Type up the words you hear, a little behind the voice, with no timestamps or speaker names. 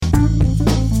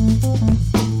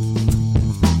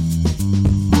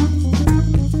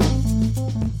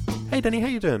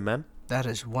doing, man? That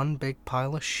is one big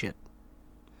pile of shit.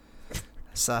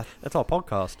 That's our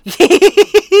podcast.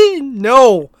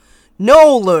 No,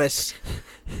 Lewis,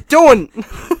 don't.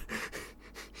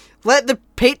 Let the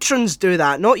patrons do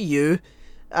that, not you.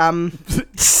 Yeah.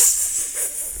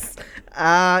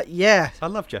 I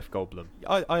love Jeff Goldblum.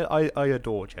 I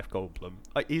adore Jeff Goldblum.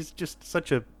 He's just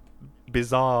such a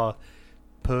bizarre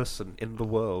person in the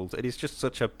world, and he's just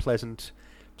such a pleasant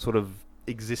sort of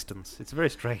existence. It's very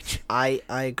strange. I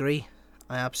agree.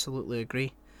 I absolutely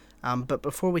agree. But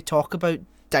before we talk about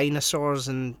dinosaurs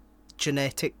and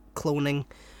genetic cloning,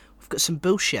 we've got some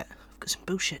bullshit.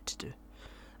 To do.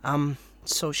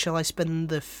 So shall I spin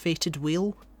the fated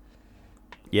wheel?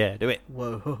 Yeah, do it.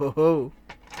 Whoa.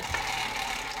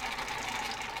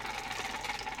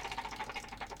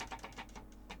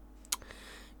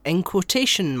 In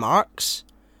quotation marks,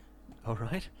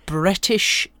 Alright.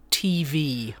 British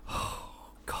TV.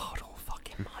 Oh, God, all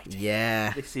fucking mighty.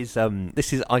 Yeah. This is.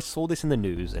 I saw this in the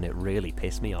news, and it really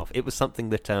pissed me off. It was something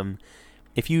that,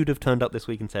 if you'd have turned up this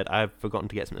week and said, I've forgotten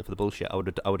to get something for the bullshit, I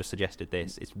would have suggested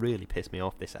this. It's really pissed me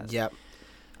off, this has. Yep.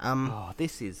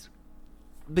 This is...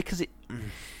 Because it...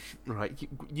 Right,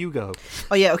 you go.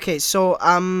 Oh, yeah, okay, so,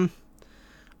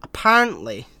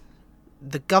 apparently,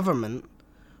 the government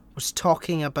was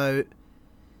talking about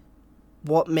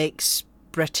what makes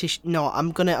British... No,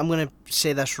 I'm gonna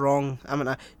say this wrong.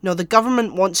 No, the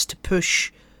government wants to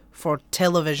push for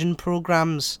television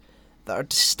programmes that are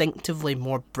distinctively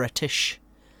more British.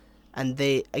 And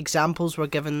the examples were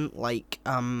given, like,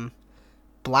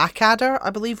 Blackadder, I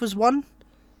believe, was one.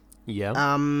 Yeah.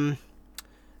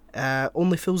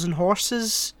 Only Fools and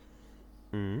Horses.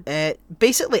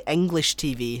 Basically English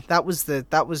TV. That was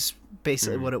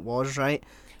basically what it was, right?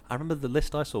 I remember the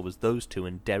list I saw was those two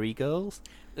and Derry Girls.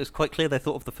 It was quite clear they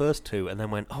thought of the first two and then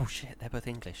went, oh shit, they're both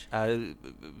English.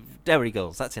 Derry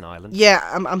Girls, that's in Ireland. Yeah,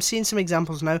 I'm seeing some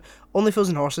examples now. Only Fools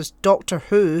and Horses, Doctor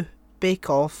Who, Bake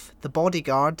Off, The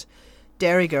Bodyguard,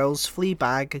 Derry Girls,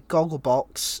 Fleabag,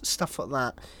 Gogglebox, stuff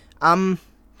like that.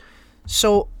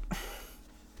 So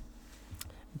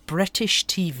British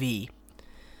TV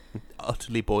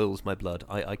Utterly boils my blood.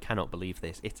 I cannot believe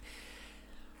this. It's...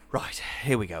 Right,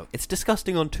 here we go. It's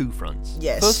disgusting on two fronts.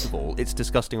 Yes. First of all, it's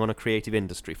disgusting on a creative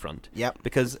industry front. Yep.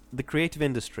 Because the creative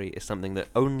industry is something that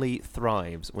only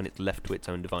thrives when it's left to its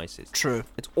own devices. True.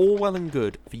 It's all well and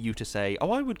good for you to say,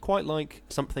 oh, I would quite like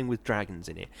something with dragons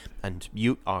in it. And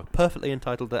you are perfectly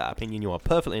entitled to that opinion. You are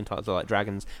perfectly entitled to like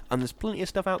dragons. And there's plenty of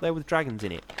stuff out there with dragons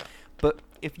in it. But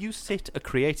if you sit a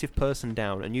creative person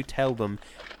down and you tell them,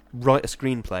 write a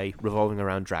screenplay revolving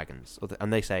around dragons,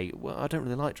 and they say, well, I don't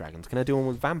really like dragons, can I do one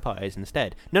with vampires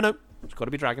instead? No, it's got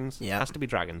to be dragons. Yep. It has to be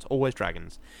dragons, always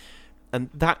dragons. And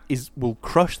that will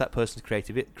crush that person's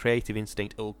creative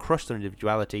instinct, it will crush their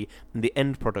individuality, and the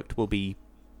end product will be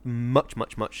much,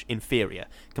 much, much inferior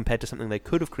compared to something they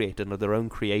could have created under their own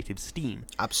creative steam.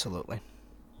 Absolutely.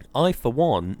 I, for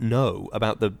one, know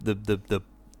about the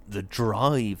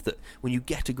drive that when you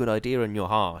get a good idea in your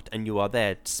heart and you are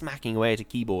there smacking away at a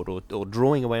keyboard or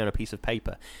drawing away on a piece of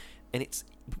paper, and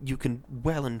you can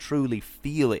well and truly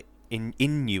feel it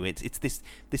in you. It's this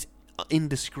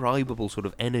indescribable sort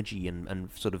of energy and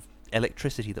sort of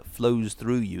electricity that flows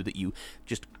through you, that you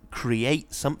just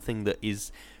create something that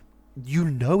is,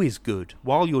 is good.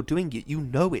 While you're doing it,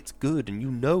 it's good, and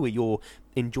you're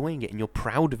enjoying it and you're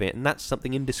proud of it, and that's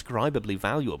something indescribably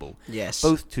valuable. Yes.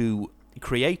 Both to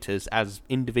creators as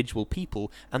individual people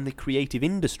and the creative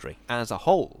industry as a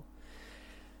whole.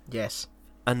 Yes.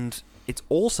 And it's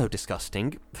also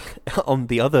disgusting on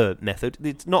the other method.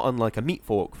 It's not unlike a meat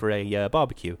fork for a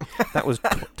barbecue. That was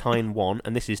Tyne 1,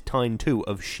 and this is Tyne 2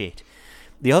 of shit.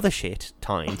 The other shit,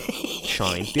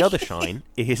 the other shine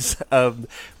is the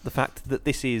fact that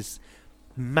this is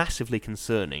massively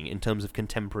concerning in terms of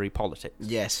contemporary politics.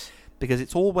 Yes. Because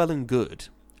it's all well and good,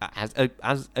 as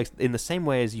in the same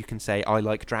way as you can say, I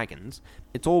like dragons,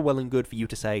 it's all well and good for you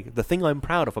to say, the thing I'm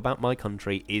proud of about my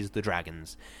country is the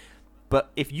dragons.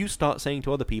 But if you start saying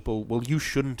to other people, well, you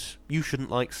shouldn't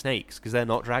like snakes because they're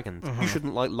not dragons, you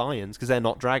shouldn't like lions because they're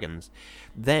not dragons,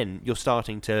 then you're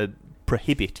starting to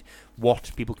prohibit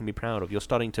what people can be proud of. You're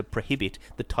starting to prohibit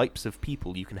the types of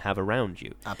people you can have around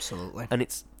you. Absolutely. And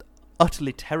it's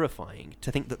utterly terrifying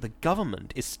to think that the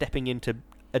government is stepping in to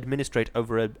administrate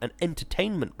over an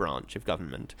entertainment branch of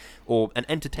government or an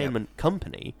entertainment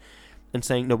company and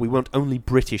saying, no, we want only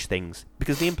British things,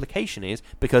 because the implication is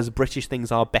because British things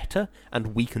are better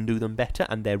and we can do them better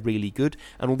and they're really good,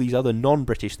 and all these other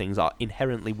non-British things are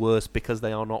inherently worse because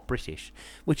they are not British,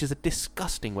 which is a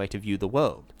disgusting way to view the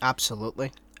world.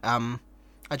 Absolutely. I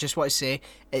just want to say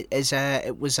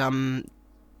it was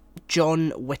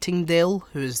John Whittingdale,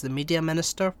 who is the media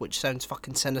minister, which sounds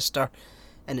fucking sinister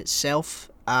in itself,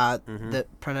 that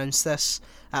pronounced this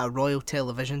at a Royal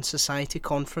Television Society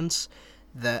conference,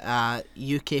 that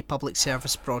UK public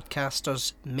service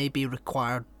broadcasters may be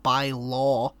required by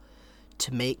law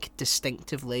to make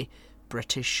distinctively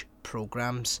British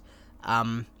programmes.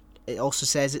 It also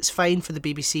says it's fine for the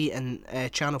BBC and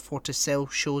Channel 4 to sell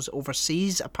shows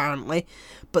overseas, apparently,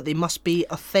 but they must be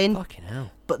Fucking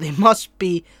hell. But they must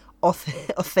be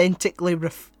authentically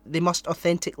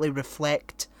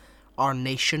reflect our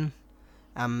nation.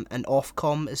 And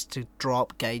Ofcom is to draw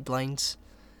up guidelines,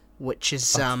 which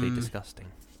is Utterly disgusting.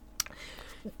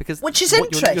 Because which is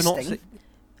what interesting.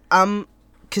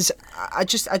 Because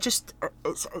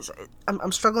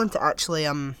I'm struggling to actually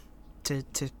to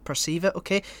perceive it.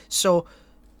 Okay, so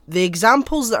the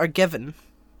examples that are given,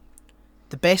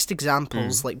 the best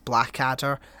examples like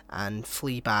Blackadder and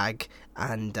Fleabag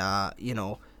and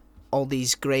all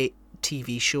these great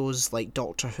TV shows like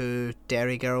Doctor Who,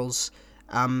 Derry Girls,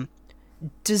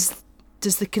 does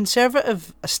the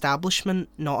Conservative establishment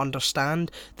not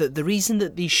understand that the reason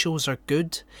that these shows are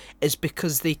good is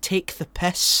because they take the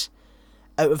piss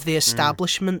out of the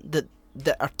establishment that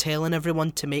are telling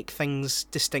everyone to make things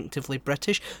distinctively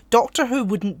British? Doctor Who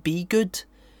wouldn't be good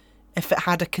if it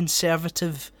had a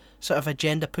conservative sort of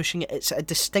agenda pushing it. It's a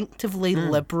distinctively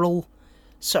liberal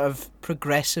sort of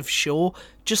progressive show.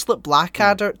 Just like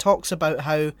Blackadder talks about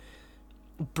how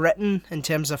Britain, in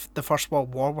terms of the First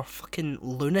World War, were fucking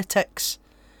lunatics.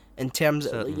 In terms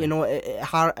of, it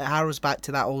harrows back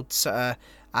to that old sort of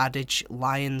adage,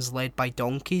 lions led by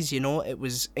donkeys, it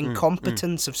was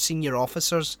incompetence of senior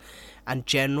officers and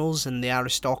generals and the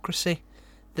aristocracy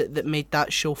that made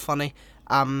that show funny.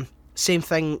 Same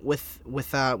thing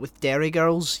with Derry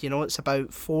Girls, it's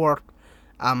about 4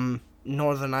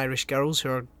 Northern Irish girls who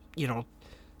are,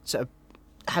 sort of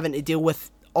having to deal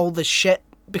with all this shit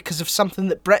because of something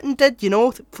that Britain did,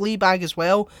 Fleabag as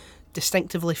well,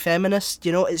 distinctively feminist,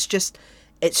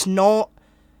 it's not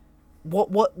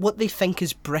what they think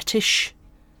is British,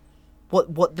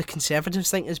 what the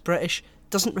Conservatives think is British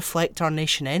doesn't reflect our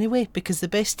nation anyway, because the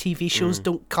best TV shows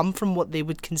don't come from what they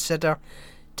would consider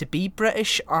to be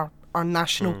British, or our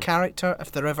national character,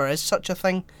 if there ever is such a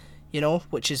thing,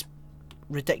 which is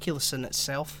ridiculous in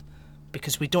itself,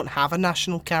 because we don't have a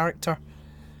national character.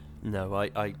 No,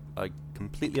 I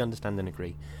completely understand and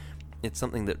agree. It's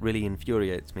something that really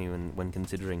infuriates me when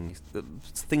considering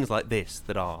things like this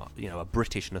that are, a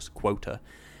Britishness quota,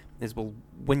 is, well,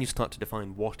 when you start to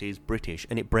define what is British,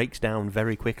 and it breaks down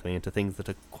very quickly into things that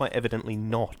are quite evidently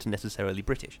not necessarily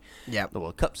British. Yeah.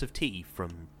 Well, cups of tea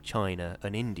from China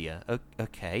and India.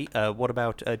 Okay. What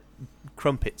about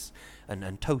crumpets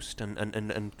and toast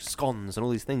and scones and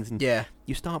all these things? And yeah.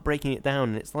 You start breaking it down,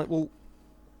 and it's like, well,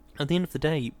 at the end of the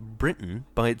day, Britain,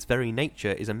 by its very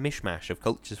nature, is a mishmash of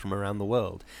cultures from around the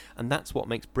world. And that's what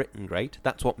makes Britain great.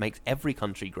 That's what makes every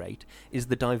country great, is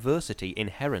the diversity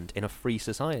inherent in a free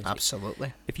society.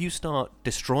 Absolutely. If you start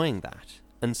destroying that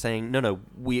and saying, no,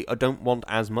 we don't want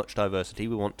as much diversity,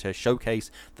 we want to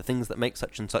showcase the things that make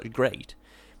such and such great,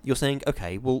 you're saying,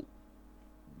 okay, well,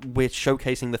 we're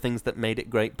showcasing the things that made it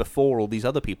great before all these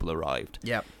other people arrived.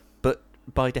 Yeah. But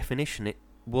by definition, it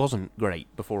wasn't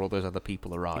great before all those other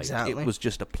people arrived. Exactly. It was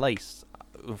just a place.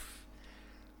 Oof.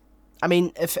 I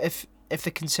mean, if the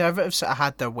Conservatives sort of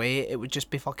had their way, it would just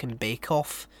be fucking Bake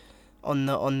Off on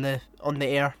the air. You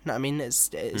know what I mean? It's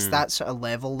that sort of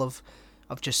level of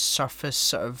just surface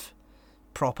sort of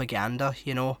propaganda.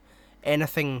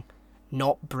 Anything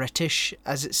not British,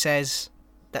 as it says.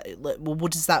 Well,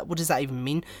 what does that even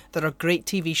mean? There are great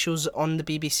TV shows on the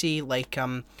BBC like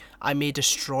I May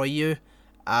Destroy You.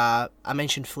 I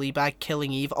mentioned Fleabag,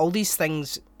 Killing Eve. All these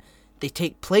things, they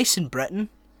take place in Britain,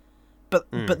 but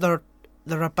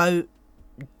they're about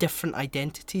different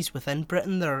identities within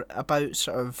Britain. They're about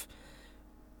sort of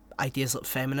ideas like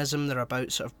feminism. They're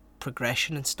about sort of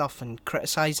progression and stuff, and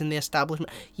criticising the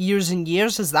establishment. Years and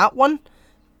Years is that one.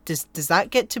 Does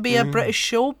that get to be a British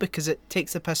show because it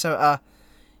takes the piss out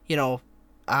of,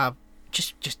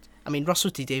 just I mean,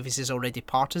 Russell T Davies is already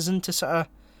partisan to sort of,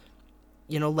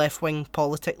 left-wing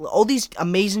politics. All these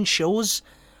amazing shows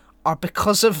are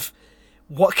because of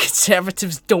what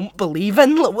Conservatives don't believe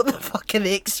in. Like, what the fuck are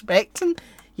they expecting?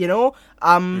 Are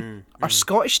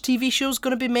Scottish TV shows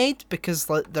going to be made? Because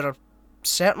there are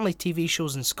certainly TV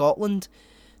shows in Scotland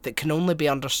that can only be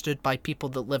understood by people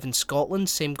that live in Scotland.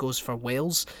 Same goes for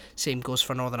Wales. Same goes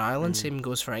for Northern Ireland. Same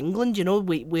goes for England.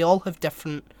 We all have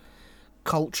different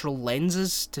cultural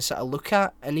lenses to sort of look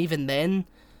at, and even then,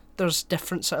 there's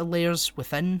different sort of layers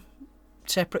within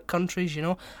separate countries.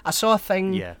 I saw a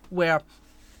thing where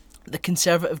the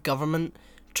Conservative government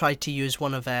tried to use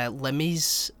one of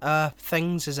Limmy's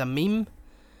things as a meme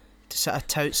to sort of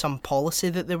tout some policy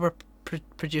that they were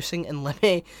producing, and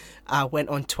Lemmy went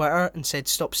on Twitter and said,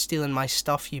 "Stop stealing my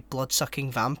stuff, you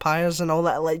blood-sucking vampires," and all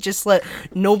that. Like,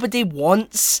 nobody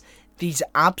wants these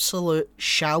absolute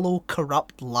shallow,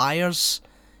 corrupt liars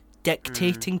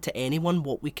dictating to anyone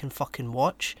what we can fucking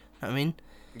watch. You know what I mean?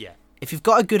 Yeah. If you've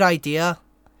got a good idea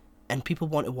and people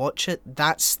want to watch it,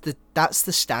 that's the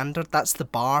standard, that's the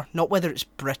bar, not whether it's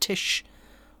British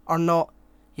or not,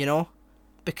 you know?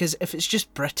 Because if it's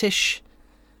just British,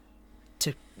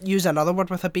 to use another word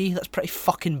with a B, that's pretty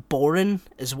fucking boring,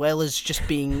 as well as just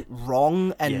being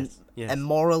wrong and Yes.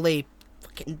 immorally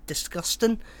fucking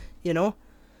disgusting, you know?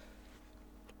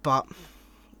 But,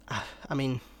 I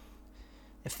mean,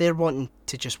 if they're wanting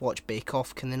to just watch Bake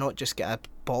Off, can they not just get a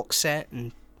box set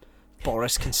and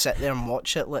Boris can sit there and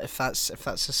watch it? Like, if that's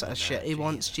the sort of shit he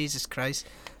wants, Jesus Christ.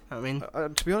 I mean,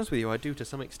 to be honest with you, I do to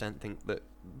some extent think that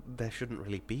there shouldn't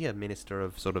really be a minister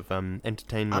of sort of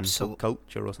entertainment or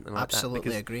culture or something like that.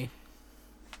 Absolutely agree.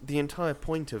 The entire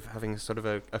point of having sort of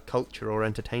a culture or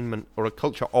entertainment, or a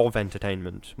culture of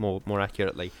entertainment, more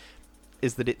accurately,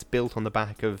 is that it's built on the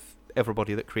back of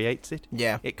everybody that creates it.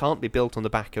 Yeah. It can't be built on the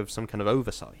back of some kind of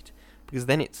oversight, because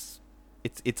then it's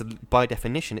by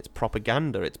definition it's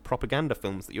propaganda. It's propaganda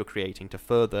films that you're creating to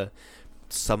further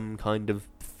some kind of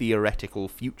theoretical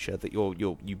future that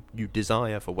you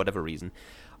desire for whatever reason.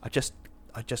 I just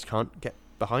can't get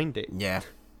behind it. Yeah.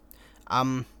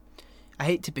 I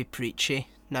hate to be preachy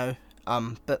now,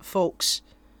 but folks,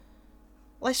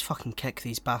 let's fucking kick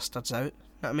these bastards out.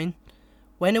 Know what I mean?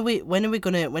 When are we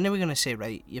gonna say,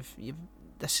 right, you've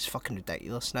this is fucking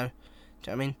ridiculous now?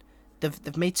 Do you know what I mean?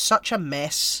 They've made such a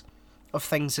mess of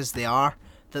things as they are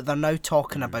that they're now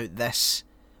talking about this,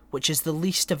 which is the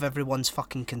least of everyone's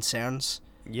fucking concerns.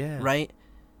 Yeah. Right?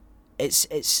 It's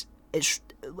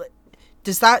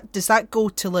does that go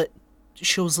to like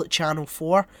shows like Channel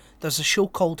 4? There's a show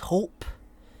called Hope,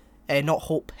 not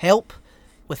Hope, Help,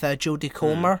 with Jodie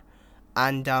Comer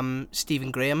and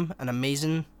Stephen Graham, an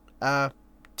amazing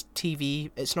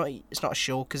TV. It's not a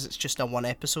show because it's just a one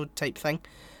episode type thing,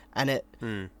 and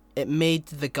it made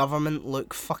the government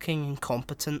look fucking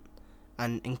incompetent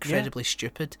and incredibly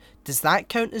stupid. Does that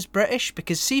count as British?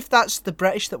 Because see, if that's the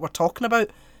British that we're talking about,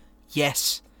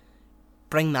 yes,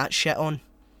 bring that shit on.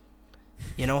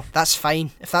 You know, that's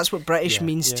fine. If that's what British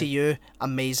means to you,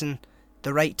 amazing.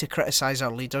 The right to criticise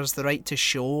our leaders, the right to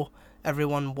show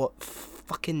everyone what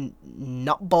fucking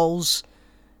nutballs,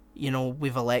 you know,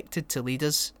 we've elected to lead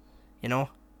us. You know,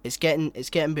 it's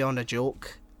getting beyond a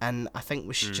joke, and I think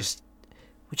we should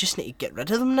we just need to get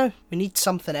rid of them now. We need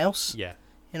something else. Yeah.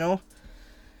 You know?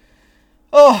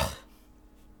 Oh!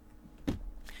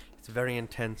 It's very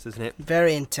intense, isn't it?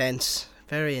 Very intense.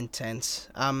 Very intense.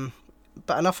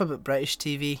 But enough about British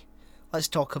TV. Let's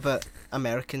talk about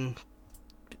American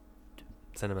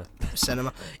cinema.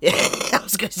 Yeah, I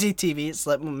was going to say TV. It's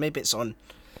like, maybe it's on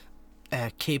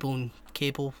cable.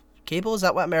 Is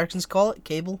that what Americans call it?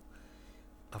 Cable?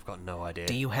 I've got no idea.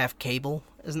 Do you have cable?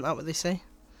 Isn't that what they say?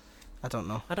 I don't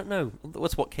know. I don't know.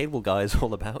 That's what Cable Guy is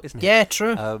all about, isn't it? Yeah,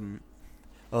 true.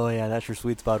 Oh yeah, that's your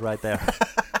sweet spot right there.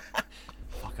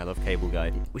 Fuck, I love Cable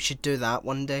Guy. We should do that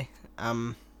one day.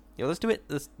 Yeah, let's do it.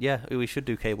 We should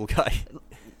do Cable Guy.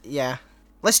 Yeah.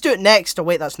 Let's do it next. Oh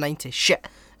wait, that's 90. Shit.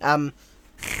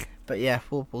 But yeah,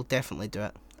 we'll definitely do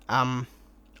it.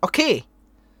 Okay.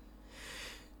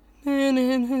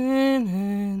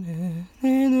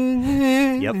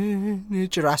 Yep.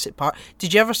 Jurassic Park.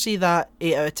 Did you ever see that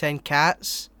 8 out of 10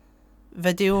 Cats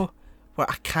video where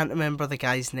I can't remember the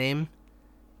guy's name,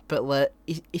 but like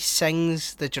he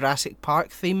sings the Jurassic Park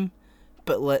theme,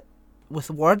 but like with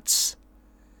words,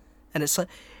 and it's like,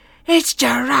 it's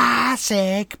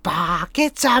Jurassic Park,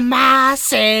 it's a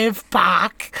massive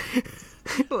park.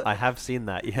 I have seen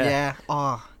that. Yeah. Yeah.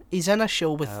 Oh, he's in a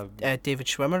show with David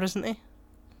Schwimmer, isn't he?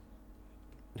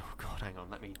 Oh god, hang on,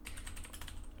 let me...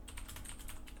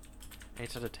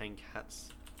 8 out of 10 Cats,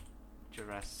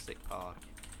 Jurassic Park.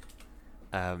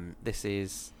 This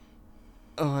is...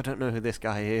 Oh, I don't know who this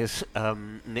guy is.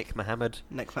 Nick Mohammed.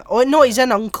 Oh no, he's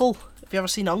in Uncle. Have you ever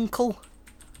seen Uncle?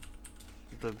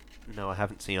 No, I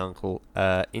haven't seen Uncle.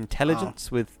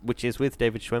 Intelligence, which is with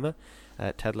David Schwimmer.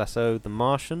 Ted Lasso, The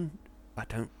Martian. I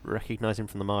don't recognise him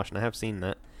from The Martian. I have seen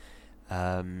that.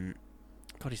 God,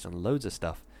 he's done loads of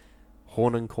stuff.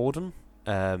 Horn and Corden.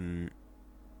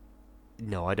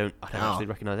 No, I don't actually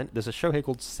recognise it. There's a show here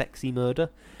called Sexy Murder.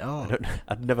 Oh.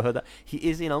 I've never heard that. He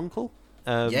is in Uncle.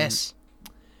 Yes.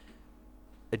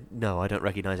 No, I don't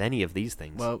recognise any of these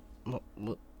things. Well,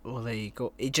 Well, there you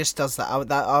go. He just does that.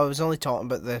 I was only talking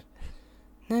about the.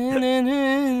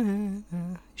 You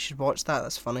should watch that.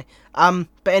 That's funny. But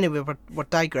anyway, we're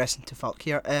digressing to fuck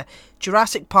here.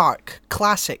 Jurassic Park,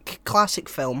 classic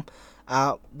film,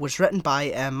 was written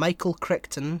by Michael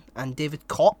Crichton and David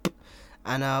Kopp,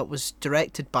 and was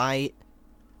directed by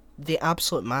the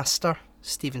absolute master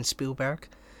Steven Spielberg,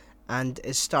 and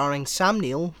is starring Sam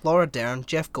Neill, Laura Dern,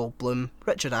 Jeff Goldblum,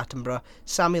 Richard Attenborough,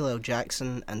 Samuel L.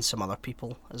 Jackson, and some other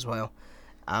people as well.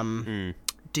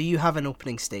 Do you have an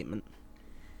opening statement?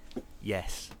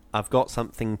 Yes, I've got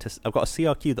something to. I've got a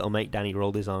CRQ that'll make Danny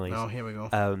roll his eyes. Oh, here we go.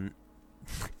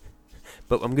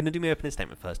 But I'm going to do my opening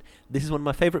statement first. This is one of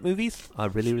my favourite movies. I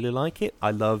really, really like it.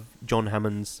 I love John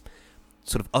Hammond's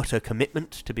sort of utter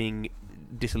commitment to being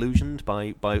disillusioned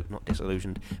by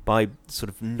sort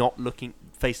of not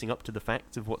facing up to the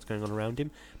facts of what's going on around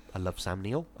him. I love Sam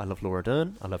Neill. I love Laura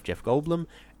Dern. I love Jeff Goldblum.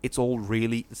 It's all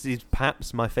really. This is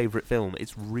perhaps my favourite film.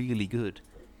 It's really good.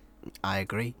 I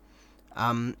agree.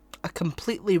 A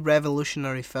completely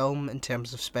revolutionary film in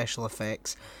terms of special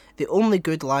effects. The only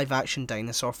good live-action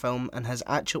dinosaur film, and has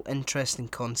actual interesting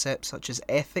concepts such as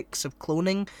ethics of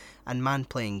cloning and man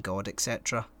playing God,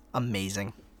 etc.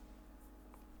 Amazing.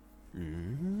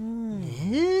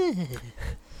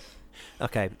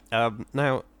 Okay,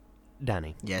 now,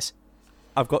 Danny. Yes.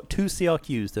 I've got 2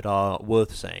 CRQs that are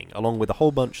worth saying, along with a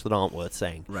whole bunch that aren't worth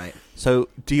saying. Right. So,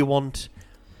 do you want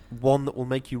one that will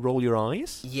make you roll your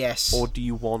eyes? Yes. Or do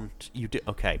you want...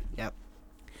 Okay. Yep.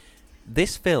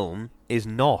 This film is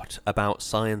not about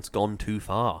science gone too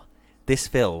far. This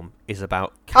film is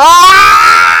about...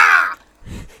 Ah!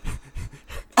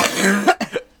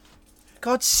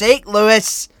 God's sake,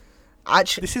 Lewis!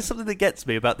 Actually, this is something that gets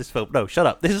me about this film. No, shut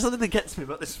up. This is something that gets me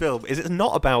about this film. Is it's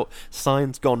not about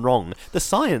science gone wrong. The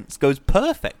science goes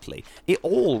perfectly. It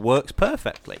all works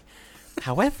perfectly.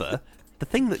 However, the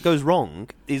thing that goes wrong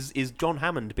is John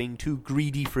Hammond being too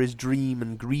greedy for his dream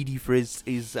and greedy for his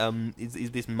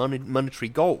this monetary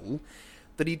goal,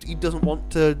 that he doesn't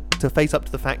want to face up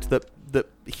to the fact that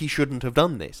he shouldn't have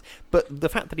done this. But the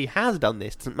fact that he has done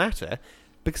this doesn't matter,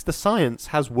 because the science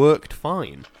has worked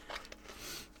fine.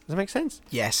 Does that make sense?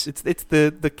 yes. It's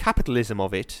the capitalism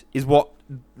of it is what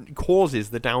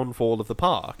causes the downfall of the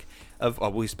park.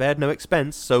 We spared no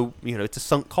expense, so it's a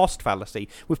sunk cost fallacy.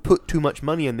 We've put too much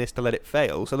money in this to let it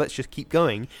fail, so let's just keep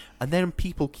going, and then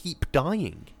people keep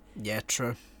dying. Yeah,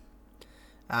 true.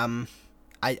 So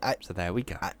there we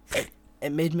go.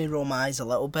 It made me roll my eyes a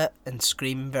little bit and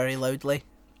scream very loudly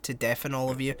to deafen all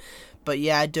of you. But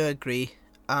yeah, I do agree.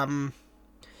 I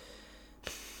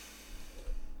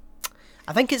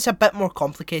think it's a bit more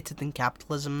complicated than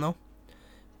capitalism, though.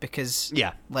 Because,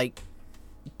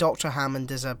 Dr. Hammond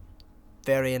is a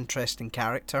very interesting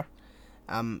character.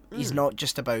 He's not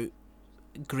just about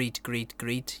greed,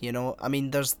 I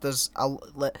mean, there's a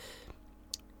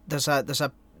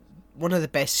one of the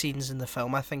best scenes in the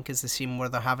film, I think, is the scene where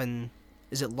they're having...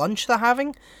 Is it lunch they're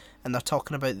having? And they're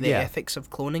talking about the ethics of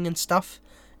cloning and stuff.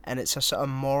 And it's a sort of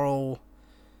moral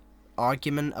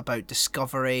argument about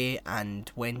discovery and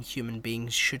when human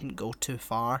beings shouldn't go too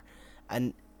far.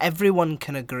 And everyone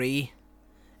can agree.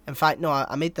 In fact, no,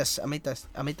 I made this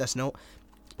note.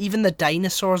 Even the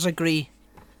dinosaurs agree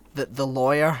that the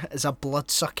lawyer is a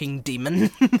blood-sucking demon,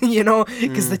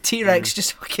 because the T-Rex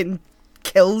just fucking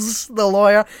kills the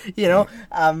lawyer,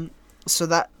 so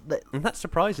that... And that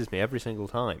surprises me every single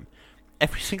time.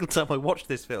 Every single time I watch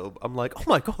this film, I'm like, oh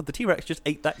my god, the T-Rex just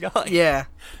ate that guy. Yeah.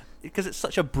 Because it's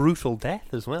such a brutal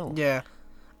death as well. Yeah.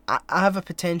 I have a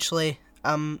potentially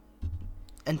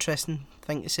interesting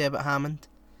thing to say about Hammond.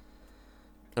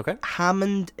 Okay.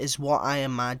 Hammond is what I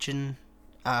imagine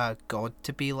God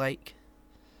to be like.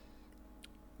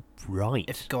 Right.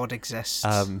 If God exists.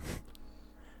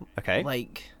 Okay.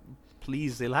 Like...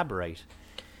 Please elaborate.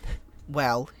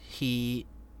 Well, he...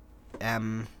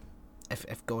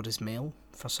 If God is male,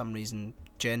 for some reason,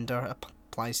 gender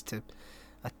applies to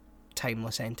a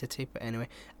timeless entity, but anyway.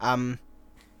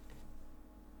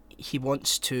 He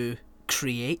wants to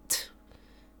create.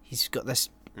 He's got this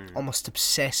almost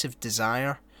obsessive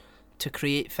desire to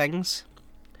create things.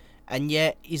 And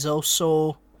yet, he's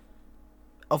also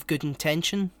of good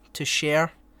intention to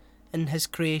share in his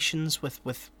creations with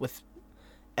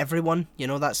everyone.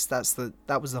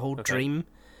 That was the whole dream.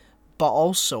 But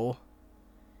also,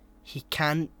 he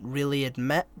can't really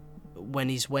admit when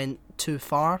he's went too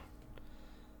far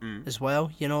as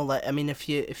well.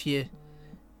 If you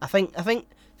I think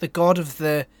the God of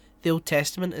the Old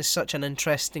Testament is such an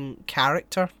interesting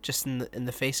character just in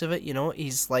the face of it.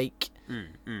 He's like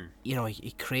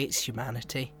he creates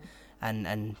humanity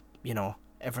and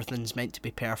everything's meant to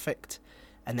be perfect,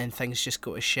 and then things just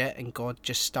go to shit, and God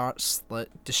just starts like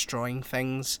destroying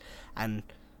things and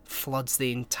floods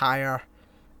the entire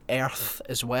earth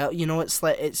as well. You know, it's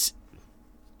like, it's,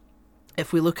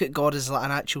 if we look at God as like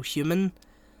an actual human,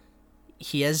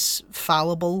 he is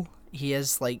fallible. He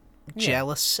is like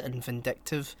jealous and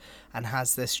vindictive, and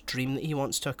has this dream that he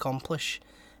wants to accomplish.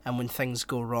 And when things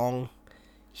go wrong,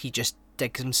 he just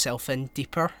digs himself in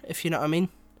deeper, if you know what I mean.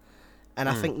 And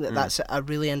I think that that's a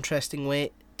really interesting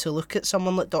way to look at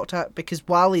someone like Dr. Because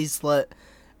while he's like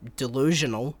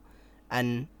delusional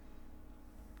and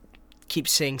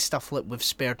keeps saying stuff like "we've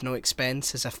spared no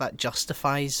expense" as if that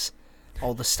justifies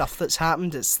all the stuff that's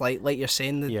happened, it's like you're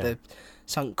saying, the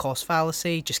sunk cost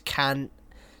fallacy. He just can't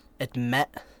admit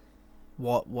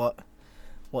what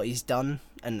he's done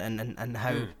and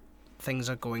how things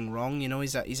are going wrong. You know,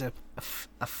 he's a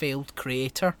failed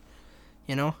creator.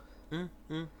 You know.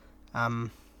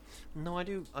 No, I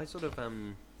do. I sort of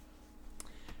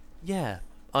yeah.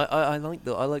 I like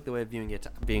the way of viewing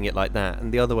it like that.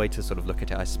 And the other way to sort of look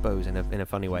at it, I suppose, in a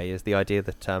funny way, is the idea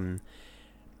that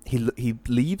he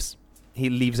leaves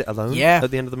it alone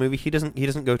at the end of the movie. He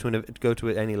doesn't go to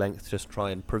any length to just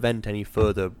try and prevent any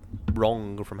further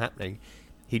wrong from happening.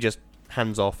 He just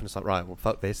hands off and it's like, right, well,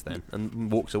 fuck this then,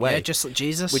 and walks away. Yeah, just like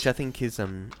Jesus. Which I think is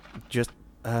just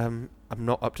I'm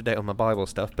not up to date on my Bible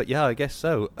stuff, but yeah, I guess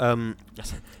so.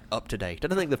 Up to date. I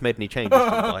don't think they've made any changes to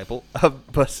the Bible,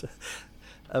 but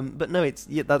no, it's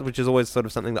that, which is always sort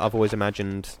of something that I've always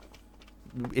imagined.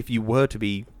 If you were to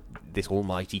be this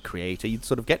almighty creator, you'd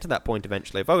sort of get to that point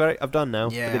eventually. If, okay, I've done now,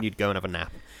 but then you'd go and have a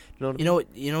nap. You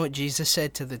know what Jesus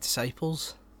said to the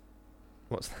disciples?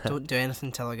 What's that? Don't do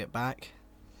anything till I get back.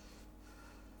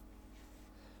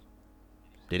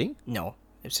 Did he? No,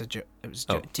 it was a joke.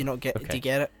 Do you not get? Okay. Do you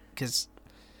get it? Because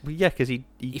because he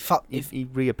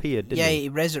reappeared. Didn't he? He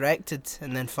resurrected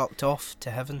and then fucked off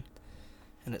to heaven.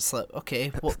 And it's like, okay,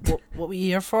 what were you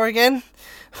here for again?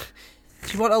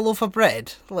 Do you want a loaf of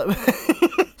bread?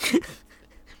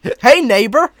 Hey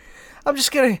neighbour, I'm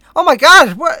just gonna. Oh my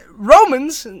God, what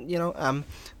Romans? You know,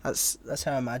 that's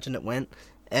how I imagine it went.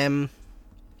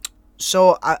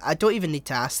 So I don't even need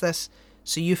to ask this.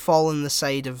 So you fall on the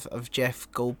side of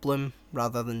Jeff Goldblum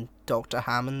rather than Dr.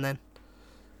 Hammond then?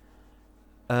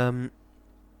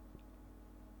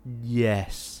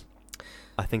 Yes.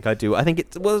 I think I do. I think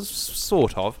it was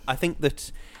sort of. I think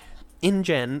that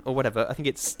InGen or whatever, I think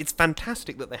it's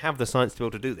fantastic that they have the science to be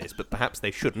able to do this, but perhaps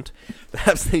they shouldn't.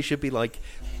 Perhaps they should be like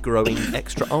growing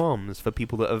extra arms for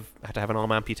people that have had to have an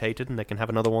arm amputated and they can have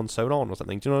another one sewn on or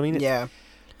something. Do you know what I mean? Yeah.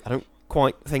 I don't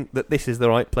quite think that this is the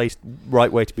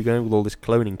right way to be going with all this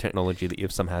cloning technology that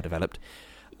you've somehow developed.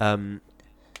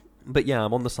 But yeah,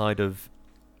 I'm on the side of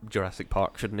Jurassic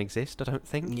Park shouldn't exist, I don't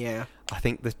think. Yeah. I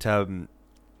think that I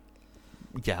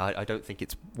don't think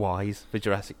it's wise for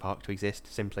Jurassic Park to exist,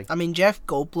 simply. I mean, Jeff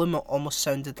Goldblum almost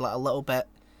sounded like a little bit,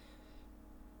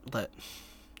 like,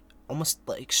 almost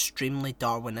like extremely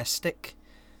Darwinistic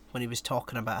when he was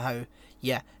talking about how,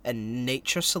 and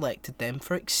nature selected them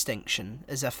for extinction,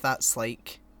 as if that's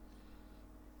like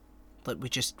we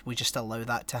just allow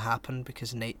that to happen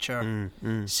because nature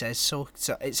says so.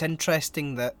 So it's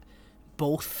interesting that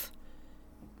both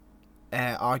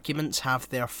arguments have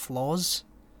their flaws.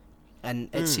 And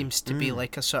it seems to be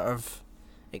like a sort of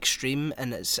extreme,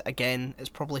 and it's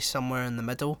probably somewhere in the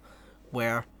middle,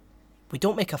 where we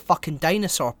don't make a fucking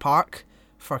dinosaur park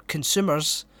for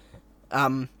consumers,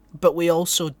 but we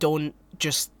also don't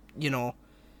just,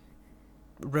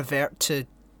 revert to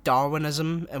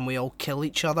Darwinism and we all kill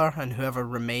each other, and whoever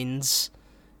remains,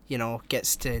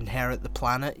 gets to inherit the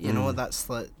planet. That's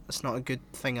not a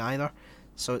good thing either.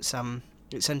 So it's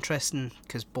interesting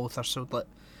because both are so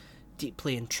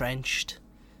deeply entrenched.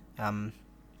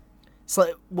 It's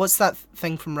like, what's that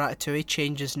thing from Ratatouille?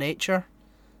 Changes nature.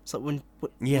 It's like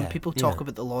when people talk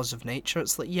about the laws of nature,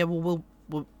 it's like,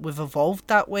 we've evolved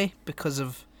that way because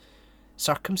of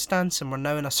circumstance, and we're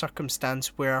now in a circumstance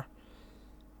where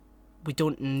we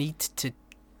don't need to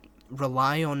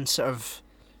rely on sort of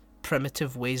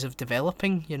primitive ways of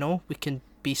developing. We can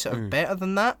be sort of better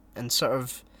than that, and sort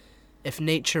of, if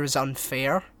nature is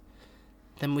unfair,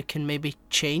 then we can maybe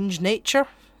change nature,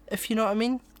 if you know what I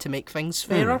mean, to make things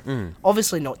fairer.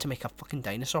 Obviously not to make a fucking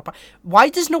dinosaur park. Why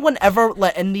does no one ever,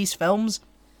 in these films,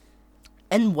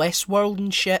 in Westworld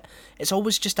and shit, it's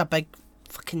always just a big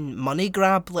fucking money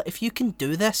grab. If you can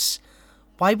do this,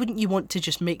 why wouldn't you want to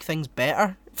just make things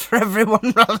better for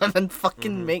everyone rather than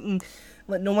fucking making...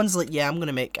 no one's like, I'm going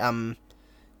to make,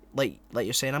 like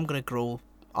you're saying, I'm going to grow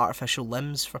artificial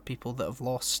limbs for people that have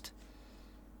lost...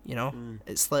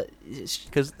 It's like,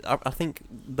 because I think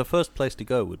the first place to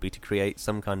go would be to create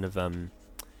some kind of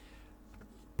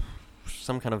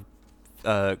some kind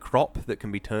of crop that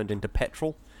can be turned into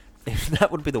petrol. If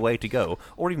that would be the way to go,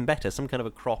 or even better, some kind of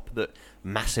a crop that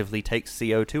massively takes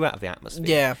CO2 out of the atmosphere.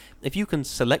 Yeah. If you can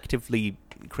selectively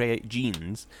create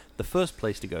genes, the first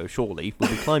place to go, surely, will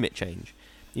be climate change.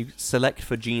 You select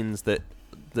for genes that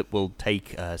will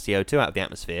take CO2 out of the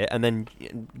atmosphere, and then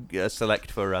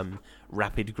select for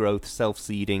rapid growth,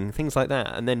 self-seeding, things like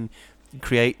that, and then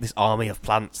create this army of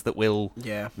plants that will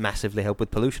massively help with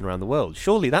pollution around the world.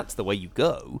 Surely that's the way you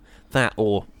go. That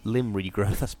or limb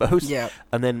regrowth, I suppose. Yeah.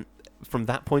 And then from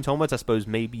that point onwards, I suppose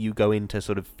maybe you go into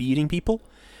sort of feeding people.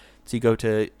 So you go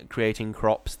to creating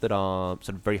crops that are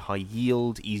sort of very high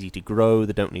yield, easy to grow,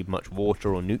 they don't need much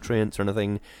water or nutrients or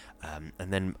anything. And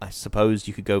then I suppose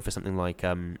you could go for something like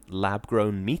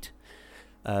lab-grown meat.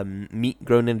 Meat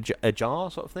grown in a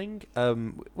jar sort of thing.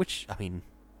 Which, I mean,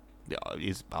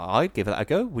 I'd give that a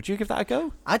go. Would you give that a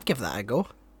go? I'd give that a go.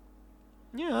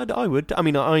 Yeah, I would. I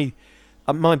mean,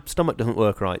 my stomach doesn't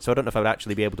work right, so I don't know if I would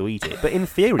actually be able to eat it. But in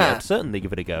theory, I'd certainly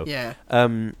give it a go. Yeah.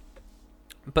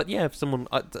 But yeah, if someone...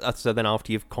 so then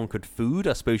after you've conquered food,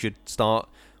 I suppose you'd start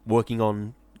working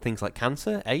on things like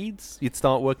cancer, AIDS. You'd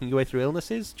start working your way through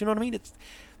illnesses. Do you know what I mean?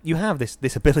 You have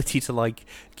this ability to, like,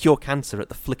 cure cancer at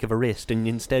the flick of a wrist, and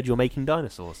instead you're making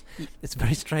dinosaurs. It's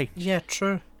very strange. Yeah,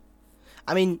 true.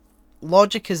 I mean,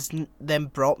 logic has then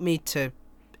brought me to...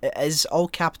 It is all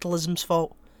capitalism's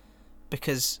fault.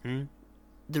 Because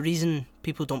the reason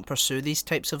people don't pursue these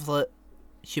types of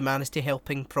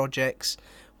humanity-helping projects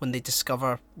when they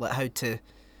discover how to...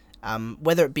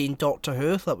 whether it be in Doctor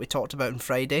Who, like we talked about on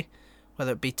Friday,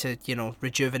 whether it be to,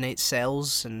 rejuvenate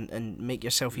cells and make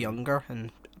yourself younger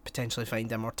and potentially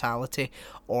find immortality,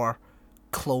 or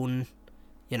clone,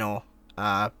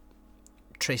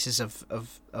 traces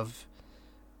of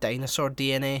dinosaur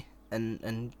DNA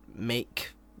and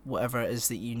make whatever it is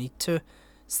that you need to.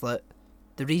 It's that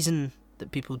the reason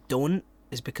that people don't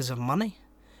is because of money,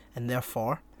 and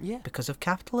therefore because of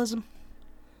capitalism.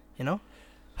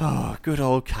 Oh, good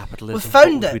old capitalism. We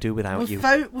found what would it. we do without you?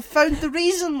 We found the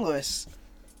reason, Lewis.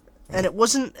 And it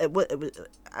wasn't.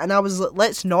 And I was like,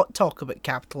 let's not talk about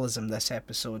capitalism this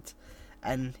episode.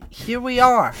 And here we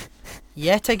are,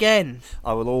 yet again.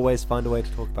 I will always find a way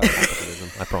to talk about capitalism.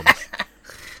 I promise.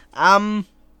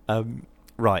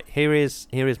 Right. Here is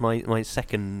my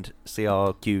second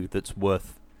CRQ that's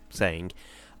worth saying.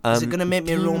 Is it going to make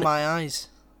me roll my eyes?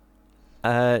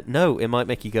 No, it might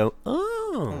make you go, oh.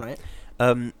 All right.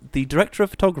 The director of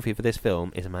photography for this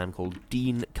film is a man called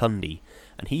Dean Cundy,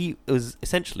 and he was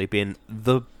essentially been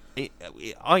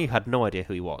I had no idea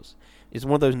who he was. It's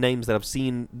one of those names that I've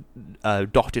seen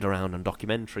dotted around on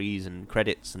documentaries and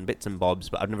credits and bits and bobs,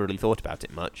 but I've never really thought about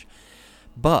it much.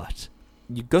 But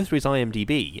you go through his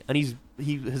IMDb, and he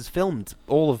has filmed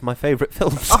all of my favourite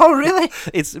films. Oh, really?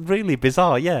 It's really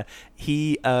bizarre, yeah.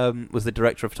 He was the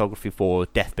director of photography for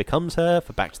Death Becomes Her,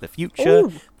 for Back to the Future,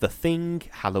 Ooh. The Thing,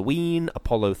 Halloween,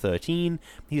 Apollo 13.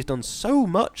 He's done so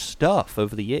much stuff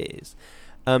over the years.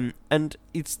 And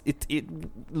it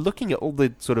looking at all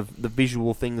the sort of the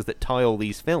visual things that tie all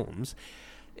these films,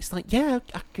 it's like, yeah,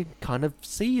 I can kind of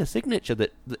see a signature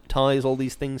that ties all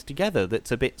these things together.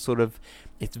 That's a bit sort of,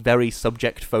 it's very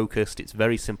subject focused. It's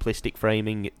very simplistic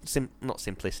framing. It's not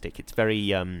simplistic. It's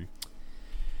very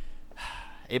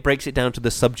it breaks it down to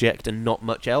the subject and not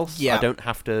much else. Yeah. I don't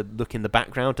have to look in the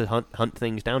background to hunt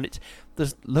things down.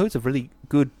 There's loads of really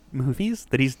good movies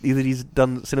that he's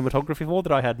done cinematography for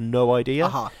that I had no idea.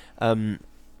 Uh-huh.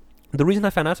 The reason I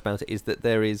found out about it is that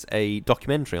there is a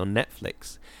documentary on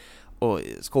Netflix, or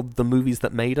it's called The Movies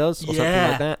That Made Us, or something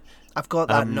like that. I've got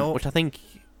that note. Which I think,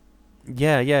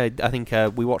 I think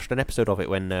we watched an episode of it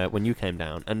when you came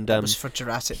down, and it was for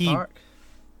Jurassic Park.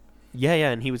 Yeah,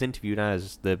 and he was interviewed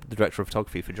as the director of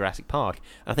photography for Jurassic Park.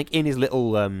 I think in his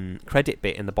little credit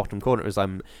bit in the bottom corner, it was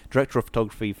director of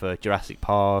photography for Jurassic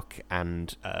Park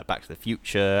and Back to the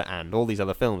Future and all these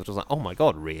other films. I was like, oh my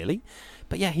god, really?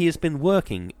 But yeah, he has been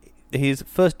working. His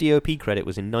first DOP credit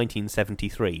was in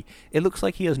 1973. It looks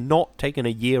like he has not taken a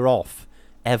year off,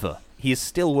 ever. He is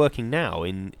still working now.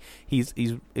 He's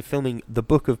filming The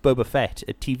Book of Boba Fett,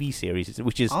 a TV series,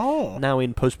 which is now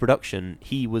in post-production.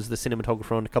 He was the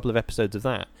cinematographer on a couple of episodes of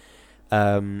that.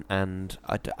 And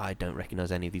I don't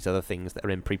recognise any of these other things that are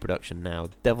in pre-production now.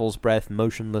 Devil's Breath,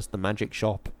 Motionless, The Magic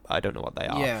Shop, I don't know what they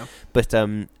are. Yeah. But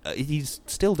he's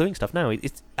still doing stuff now.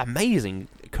 It's amazing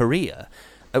career.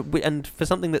 And for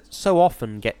something that so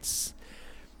often gets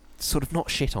sort of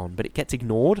not shit on, but it gets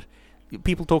ignored.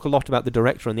 People talk a lot about the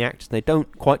director and the actors, and they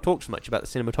don't quite talk so much about the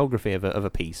cinematography of a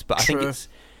piece. But I think it's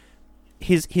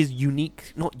his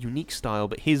unique, not unique style,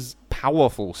 but his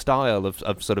powerful style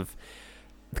of sort of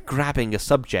grabbing a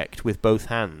subject with both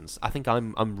hands. I think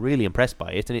I'm really impressed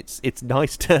by it, and it's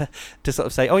nice to sort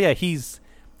of say, oh yeah, he's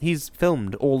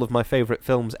filmed all of my favourite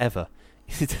films ever.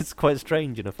 It's quite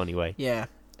strange in a funny way. Yeah,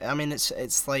 I mean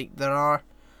it's like there are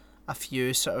a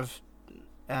few sort of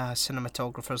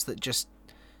cinematographers that just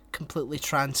completely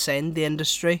transcend the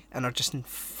industry and are just in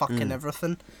fucking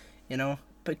everything, you know.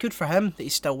 But good for him that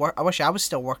he's still I wish I was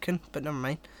still working, but never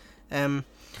mind.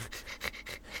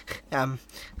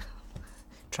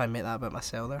 Try and make that about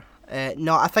myself there.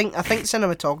 No, I think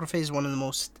cinematography is one of the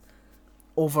most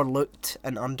overlooked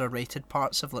and underrated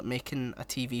parts of like making a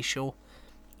TV show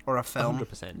or a film.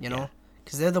 100%, you know,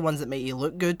 because they're the ones that make you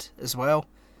look good as well.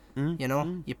 Mm, you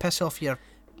know, you piss off your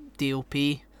DOP,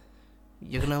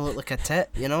 you're gonna look like a tit.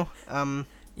 You know.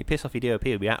 You piss off your DOP,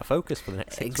 it'll be out of focus for the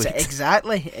next 6 weeks.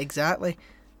 Exactly.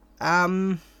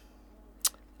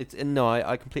 It's no,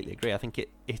 I completely agree. I think it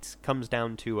comes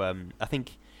down to I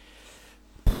think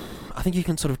you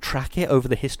can sort of track it over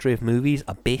the history of movies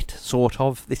a bit, sort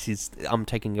of. I'm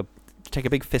taking a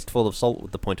big fistful of salt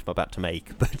with the point I'm about to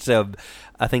make, but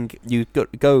I think you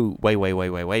go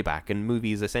way back, and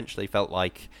movies essentially felt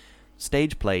like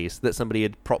stage plays that somebody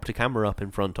had propped a camera up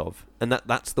in front of, and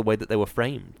that's the way that they were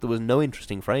framed. There was no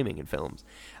interesting framing in films,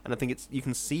 and I think you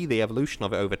can see the evolution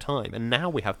of it over time, and now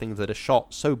we have things that are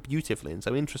shot so beautifully and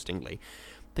so interestingly.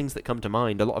 Things that come to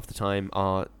mind a lot of the time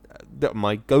are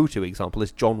my go-to example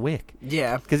is John Wick.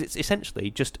 Yeah, because it's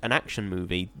essentially just an action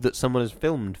movie that someone has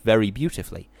filmed very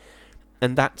beautifully,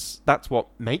 and that's what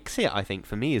makes it. I think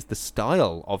for me is the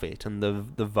style of it and the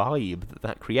vibe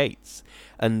that creates,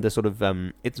 and the sort of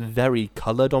it's very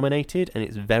color dominated and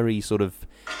it's very sort of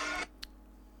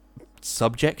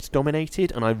subject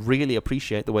dominated, and I really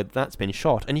appreciate the way that's been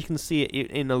shot. And you can see it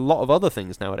in a lot of other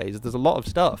things nowadays. There's a lot of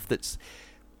stuff that's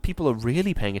people are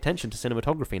really paying attention to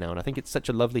cinematography now, and I think it's such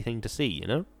a lovely thing to see, you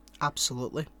know?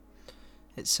 Absolutely.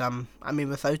 It's I mean,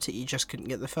 without it you just couldn't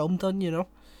get the film done, you know.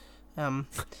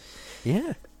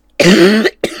 Yeah.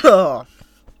 Oh,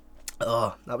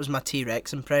 that was my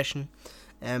T-Rex impression.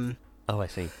 Oh, I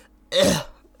see.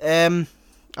 I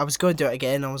was going to do it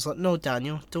again. I was like, no,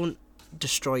 Daniel, don't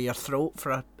destroy your throat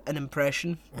for an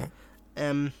impression.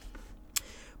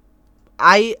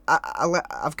 I've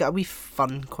got a wee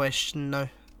fun question now.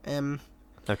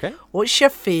 Okay. What's your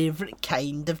favourite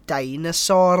kind of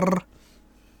dinosaur?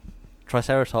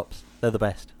 Triceratops. They're the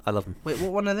best. I love them. Wait,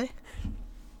 what one are they?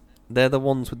 They're the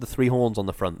ones with the 3 horns on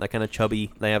the front. They're kind of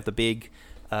chubby. They have the big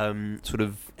sort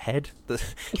of head. The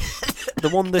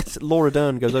one that Laura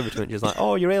Dern goes over to and she's like,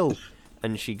 oh, you're ill.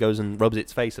 And she goes and rubs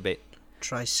its face a bit.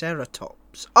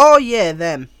 Triceratops. Oh, yeah,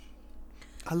 them.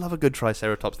 I love a good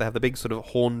Triceratops. They have the big sort of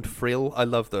horned frill. I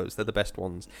love those. They're the best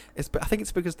ones. I think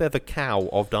it's because they're the cow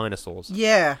of dinosaurs.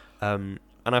 Yeah. And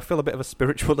I feel a bit of a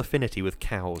spiritual affinity with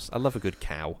cows. I love a good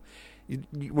cow.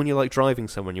 When you're like driving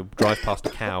somewhere and you drive past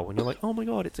a cow and you're like, oh my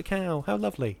god, it's a cow. How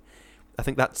lovely. I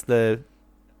think that's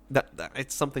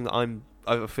it's something that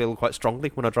I feel quite strongly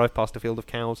when I drive past a field of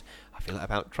cows. I feel it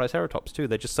about Triceratops too.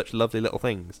 They're just such lovely little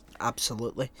things.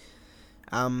 Absolutely.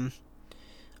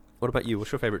 What about you?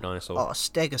 What's your favourite dinosaur? Oh,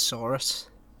 Stegosaurus.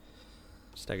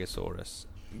 Stegosaurus.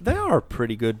 They are a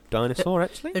pretty good dinosaur,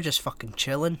 actually. They're just fucking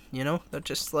chilling, you know? They're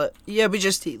just like, yeah, we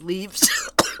just eat leaves.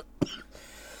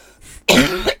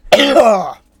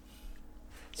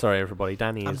 Sorry, everybody.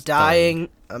 Danny is I'm dying.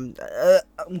 I'm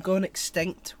going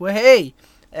extinct. Well, hey.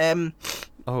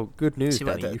 Oh, good news, See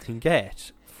what I Danny. did? You can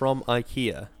get from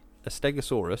IKEA a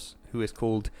Stegosaurus who is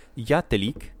called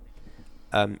Yatelik.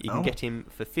 You can get him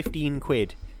for 15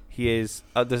 quid. He is.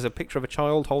 There's a picture of a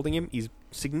child holding him. He's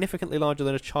significantly larger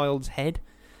than a child's head,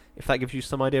 if that gives you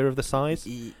some idea of the size.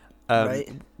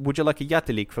 Right. Would you like a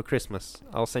Yatelik for Christmas?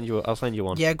 I'll send you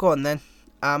one. Yeah, go on then.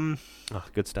 Oh,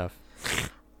 good stuff.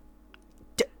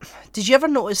 Did you ever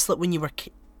notice that when you were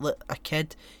a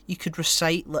kid, you could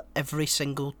recite every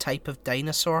single type of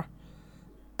dinosaur?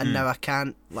 And now I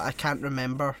can't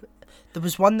remember. There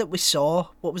was one that we saw.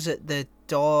 What was it?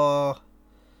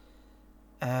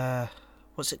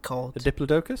 What's it called? The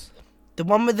Diplodocus? The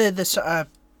one with the sort of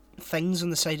things on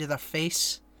the side of their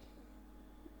face.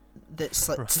 That's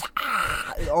like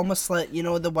almost like, you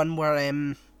know, the one where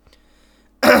in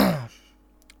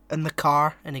the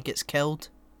car and he gets killed.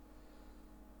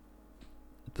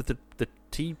 The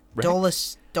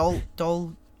T-Rex? Dolus?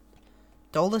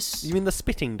 You mean the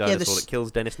spitting dinosaur that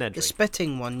kills Dennis Nedry? The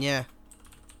spitting one, yeah.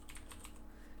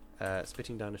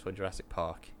 Spitting dinosaur Jurassic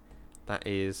Park. That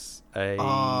is a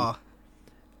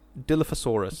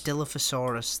Dilophosaurus.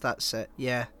 Dilophosaurus, that's it.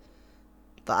 Yeah.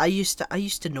 But I used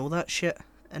to know that shit,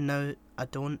 and now I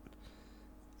don't.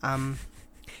 I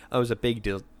was a big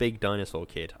dinosaur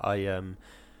kid.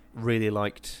 really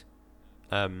liked.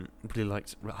 I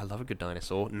love a good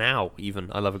dinosaur. Now, even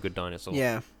I love a good dinosaur.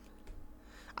 Yeah.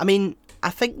 I mean, I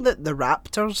think that the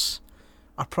raptors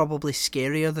are probably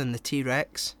scarier than the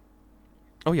T-Rex.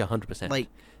 Oh yeah, 100%. Like,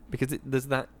 because there's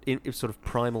that sort of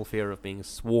primal fear of being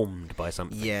swarmed by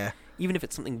something. yeah, Even if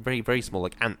it's something very, very small,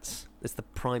 like ants. There's the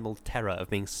primal terror of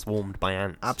being swarmed by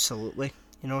ants. absolutely.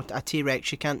 You know, a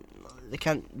T-Rex, they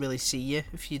can't really see you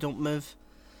if you don't move.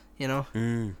 You know.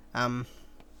 Mm.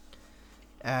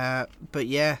 But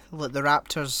yeah, look, the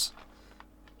raptors.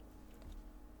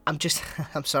 I'm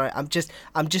sorry. I'm just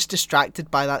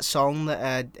distracted by that song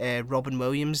that Robin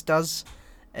Williams does,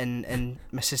 in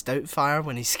Mrs. Doubtfire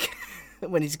when he's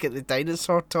when he's got the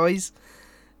dinosaur toys,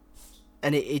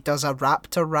 and he does a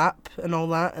raptor rap and all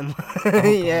that, and Oh, God,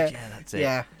 yeah, that's it.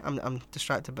 yeah. I'm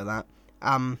distracted by that.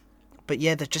 But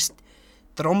yeah,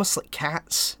 they're almost like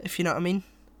cats, if you know what I mean.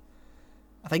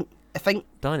 I think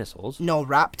Dinosaurs? no,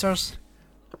 raptors.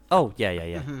 Oh, yeah.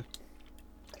 Mm-hmm.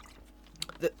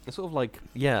 It's sort of like,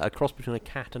 a cross between a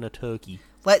cat and a turkey.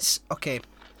 Okay,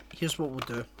 here's what we'll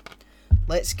do.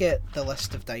 Let's get the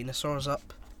list of dinosaurs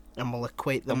up, and we'll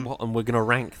equate them. And we're going to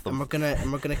rank them.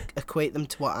 And we're gonna equate them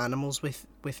to what animals we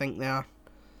think they are.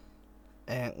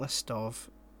 List of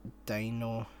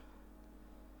dinosaurs.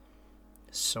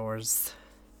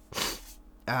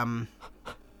 Here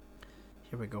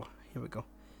we go.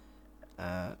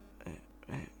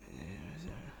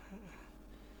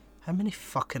 How many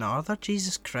fucking are there?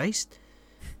 Jesus Christ.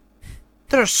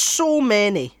 There are so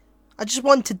many. I just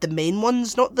wanted the main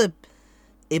ones, not the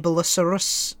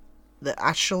Abelisaurus, the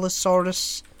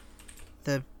Achillosaurus,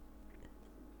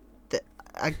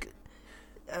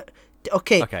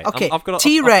 okay. I've got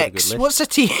T-Rex. a good What's a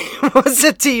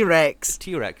T-Rex?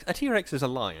 T-Rex. A T-Rex is a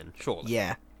lion, surely.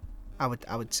 Yeah, I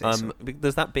would say so.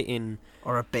 There's that bit in...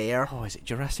 Or a bear. Oh, is it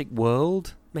Jurassic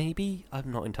World, maybe?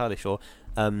 I'm not entirely sure.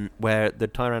 Where the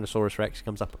Tyrannosaurus Rex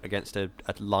comes up against a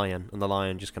lion, and the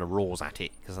lion just kind of roars at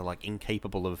it, because they're, like,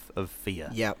 incapable of fear.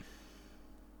 Yep.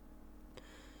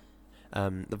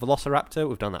 The Velociraptor,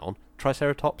 we've done that one.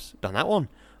 Triceratops, done that one.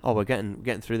 Oh, we're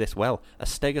getting through this well. A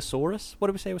Stegosaurus? What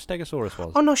did we say a Stegosaurus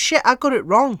was? Oh no, shit! I got it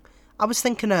wrong. I was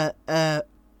thinking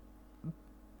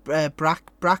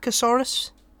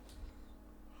Brachiosaurus.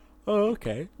 Oh,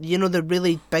 okay. You know, the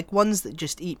really big ones that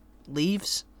just eat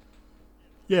leaves.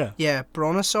 Yeah. Yeah,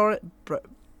 Brontosaurus.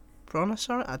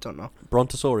 Brontosaurus? I don't know.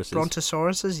 Brontosauruses.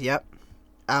 Brontosauruses. Yep.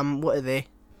 What are they?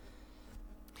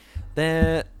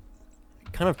 They're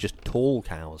kind of just tall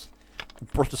cows.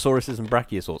 Brontosauruses and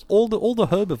Brachiosaurs. All the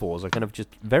herbivores are kind of just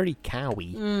very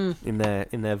cowy in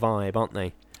their vibe, aren't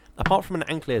they? Apart from an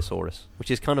Ankylosaurus, which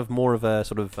is kind of more of a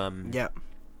sort of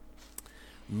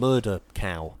murder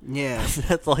cow. Yeah.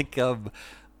 That's like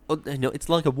it's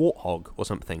like a warthog or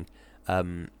something.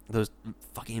 Those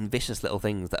fucking vicious little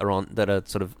things that are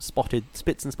sort of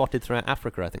spits and spotted throughout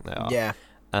Africa, I think they are. Yeah.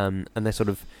 And they sort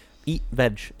of eat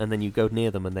veg, and then you go near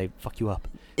them and they fuck you up.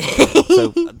 So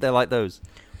they're like those.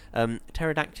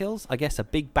 Pterodactyls, I guess, are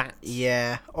big bats.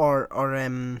 Yeah, or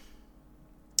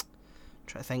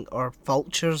try to think, or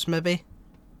vultures maybe.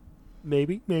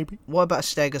 Maybe. What about a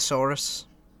Stegosaurus?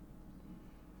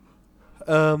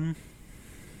 Kind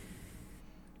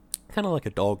of like a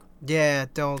dog. Yeah,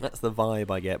 dog. That's the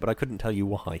vibe I get, but I couldn't tell you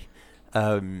why.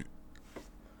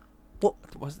 What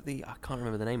was the? I can't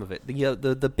remember the name of it.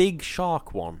 The big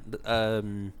shark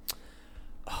one.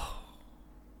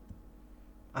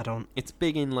 I don't. It's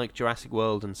big in like Jurassic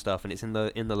World and stuff, and it's in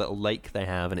the little lake they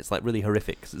have, and it's like really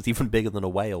horrific 'cause it's even bigger than a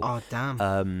whale. Oh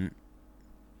damn.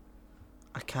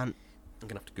 I can't. I'm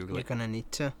gonna have to Google You're it. gonna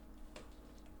need to.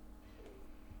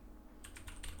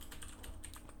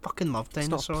 Fucking love It's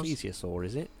not a dinosaurs. plesiosaur,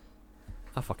 is it?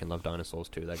 I fucking love dinosaurs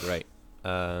too. They're great.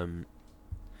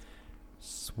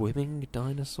 Swimming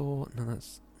dinosaur? No,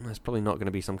 that's probably not going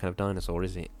to be some kind of dinosaur,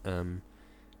 is it?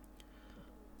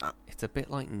 It's a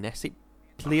bit like Nessie.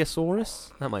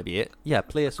 Plesiosaurus? That might be it. Yeah,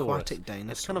 Plesiosaurus. Aquatic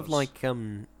dinosaurs. It's kind of like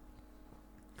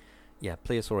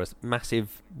Plesiosaurus,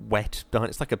 massive wet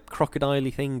it's like a crocodile-y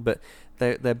thing, but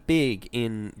they're big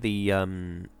in the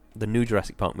new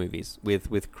Jurassic Park movies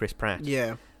with Chris Pratt.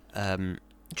 Yeah.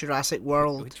 Jurassic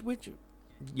World.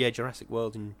 Jurassic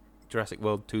World and Jurassic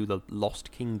World 2: The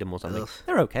Lost Kingdom or something. Ugh.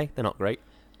 They're okay. They're not great.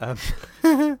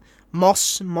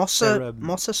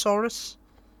 Mosasaurus.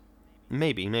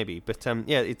 Maybe, but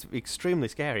it's extremely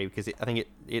scary because I think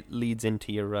it leads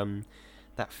into your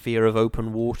that fear of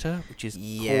open water, which is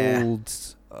called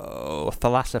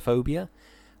thalassophobia,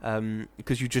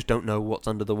 because you just don't know what's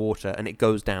under the water, and it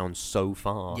goes down so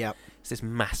far. Yep. It's this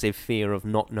massive fear of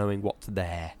not knowing what's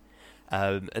there,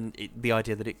 and the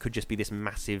idea that it could just be this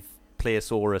massive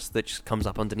plesiosaurus that just comes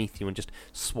up underneath you and just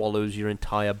swallows your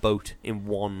entire boat in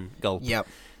one gulp. Yep.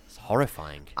 It's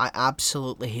horrifying. I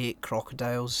absolutely hate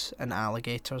crocodiles and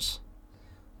alligators.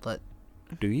 Like,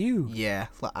 Do you? yeah,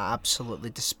 like, I absolutely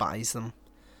despise them.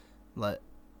 Like,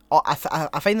 I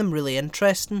find them really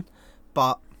interesting,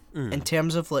 but in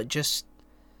terms of like just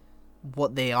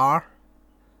what they are,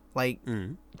 like,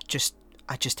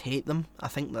 I just hate them. I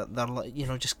think that they're like,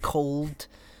 just cold,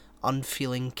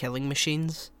 unfeeling killing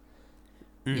machines.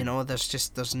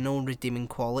 There's no redeeming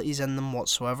qualities in them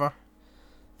whatsoever,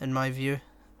 in my view.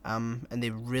 And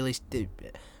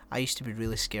I used to be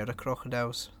really scared of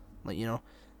crocodiles, like,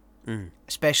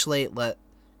 especially like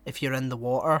if you're in the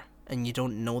water and you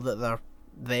don't know that they're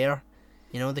there,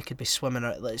 they could be swimming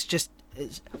out. Like,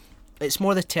 it's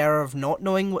more the terror of not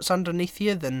knowing what's underneath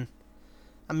you than,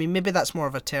 I mean, maybe that's more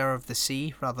of a terror of the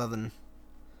sea rather than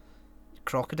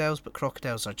crocodiles. But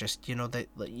crocodiles are just, you're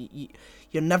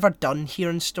never done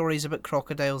hearing stories about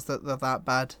crocodiles that they're that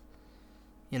bad.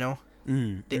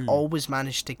 They always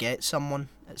manage to get someone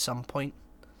at some point.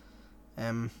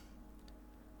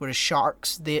 Whereas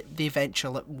sharks, they venture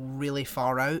like really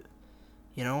far out,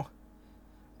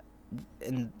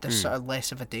 and they're sort of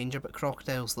less of a danger. But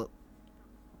crocodiles that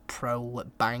prowl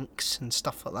at banks and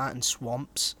stuff like that, and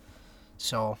swamps.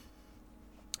 So,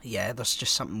 yeah, there's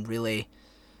just something really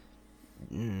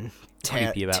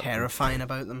Creepy about terrifying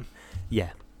about them.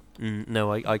 Yeah.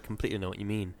 No, I completely know what you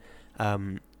mean.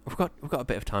 We've got a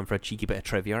bit of time for a cheeky bit of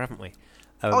trivia, haven't we?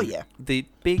 Oh yeah. The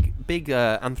big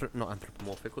not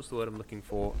anthropomorphic. What's the word I'm looking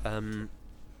for?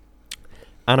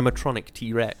 Animatronic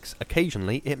T-Rex.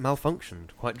 Occasionally, it malfunctioned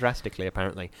quite drastically.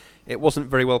 Apparently, it wasn't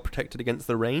very well protected against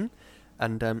the rain,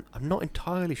 and I'm not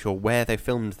entirely sure where they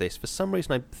filmed this. For some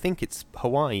reason, I think it's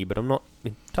Hawaii, but I'm not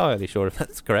entirely sure if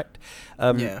that's correct.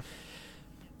 Yeah.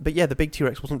 But yeah, the big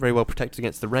T-Rex wasn't very well protected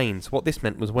against the rain, so what this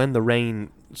meant was when the rain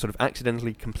sort of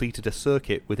accidentally completed a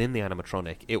circuit within the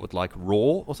animatronic, it would like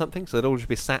roar or something, so they'd all just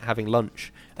be sat having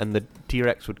lunch, and the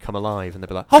T-Rex would come alive, and they'd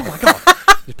be like, oh my god!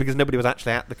 Just because nobody was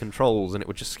actually at the controls, and it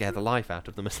would just scare the life out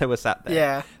of them as they were sat there.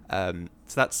 Yeah.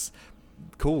 So that's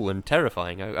cool and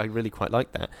terrifying. I really quite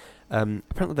like that.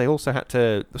 Apparently they also had to...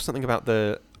 There was something about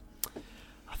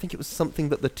I think it was something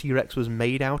that the T-Rex was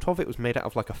made out of. It was made out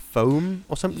of like a foam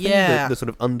or something. Yeah. The sort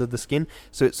of under the skin.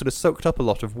 So it sort of soaked up a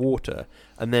lot of water.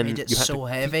 And then Made it you had so to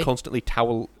heavy. keep constantly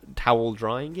towel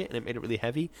drying it, and it made it really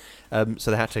heavy.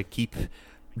 So they had to keep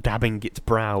dabbing its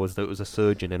brow as though it was a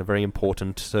surgeon in a very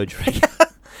important surgery.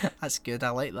 That's good.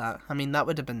 I like that. I mean, that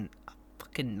would have been a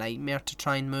fucking nightmare to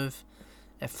try and move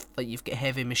if like you've got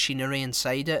heavy machinery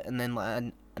inside it, and then like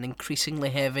an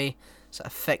increasingly heavy sort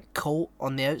of thick coat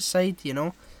on the outside.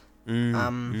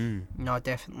 No,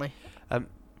 definitely.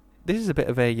 This is a bit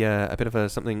of a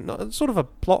something, sort of a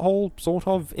plot hole, sort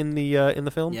of in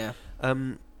the film. Yeah.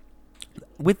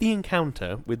 With the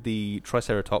encounter with the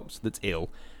Triceratops that's ill,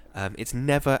 it's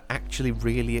never actually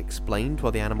really explained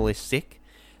why the animal is sick.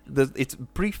 It's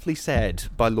briefly said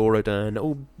by Laura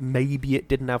Dern, maybe it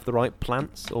didn't have the right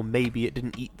plants, or maybe it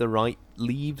didn't eat the right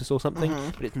leaves or something,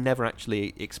 but it's never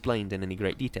actually explained in any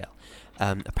great detail.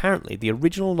 Apparently, the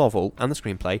original novel and the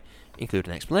screenplay include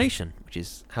an explanation, which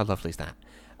is, how lovely is that?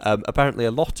 Apparently,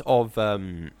 a lot of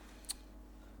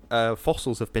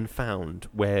fossils have been found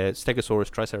where Stegosaurus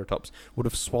triceratops would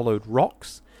have swallowed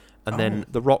rocks, and then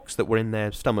the rocks that were in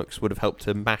their stomachs would have helped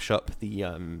to mash up the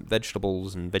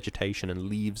vegetables and vegetation and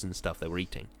leaves and stuff they were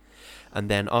eating.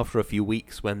 And then after a few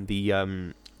weeks, when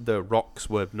the rocks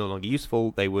were no longer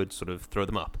useful, they would sort of throw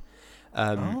them up.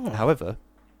 However,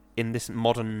 in this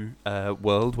modern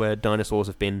world where dinosaurs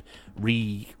have been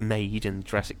remade in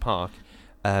Jurassic Park,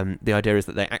 the idea is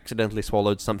that they accidentally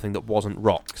swallowed something that wasn't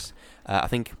rocks. I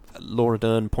think Laura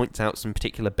Dern points out some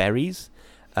particular berries.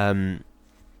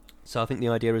 So I think the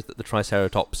idea is that the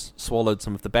Triceratops swallowed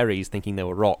some of the berries thinking they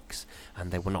were rocks,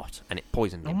 and they were not, and it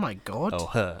poisoned him. Oh my god. Or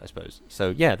her, I suppose.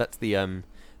 So yeah, that's the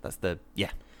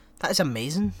yeah. That is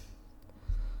amazing.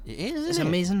 It is, It's isn't it?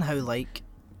 amazing how like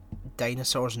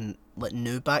dinosaurs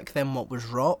knew back then what was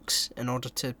rocks in order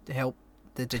to help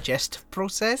the digestive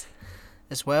process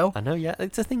as well. I know, yeah.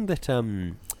 It's a thing that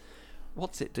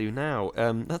what's it do now?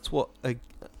 That's what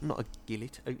not a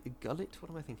gullet. A gullet?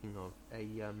 What am I thinking of?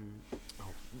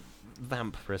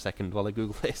 Vamp for a second while I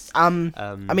Google this. I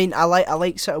mean, I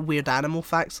like sort of weird animal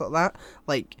facts like that.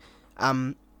 Like,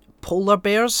 polar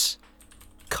bears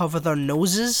cover their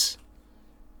noses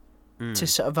to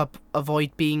sort of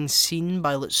avoid being seen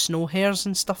by like snow hares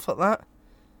and stuff like that.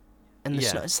 And the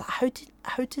snow, it's like,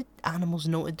 how did animals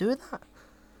know to do that?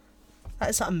 That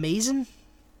is amazing.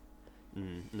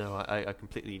 No, I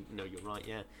completely know you're right.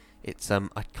 Yeah, it's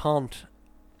I cannot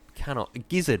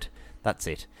gizzard. That's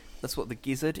it. That's what the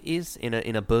gizzard is in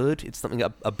a bird. It's something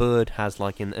that a bird has,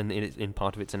 like in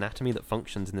part of its anatomy, that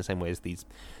functions in the same way as these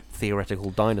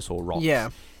theoretical dinosaur rocks. Yeah.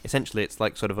 Essentially, it's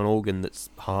like sort of an organ that's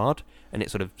hard, and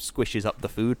it sort of squishes up the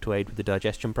food to aid with the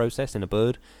digestion process in a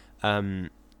bird.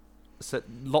 So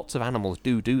lots of animals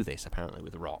do this, apparently,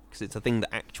 with rocks. It's a thing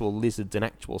that actual lizards and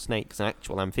actual snakes and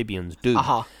actual amphibians do.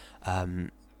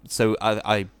 So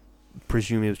I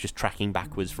presume he was just tracking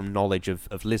backwards from knowledge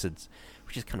of lizards,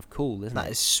 which is kind of cool, isn't it?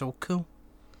 That is so cool.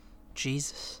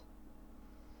 Jesus.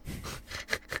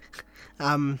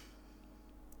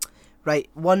 Right,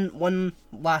 one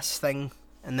last thing,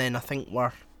 and then I think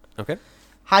we're... Okay.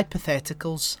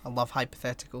 Hypotheticals. I love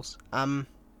hypotheticals.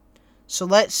 So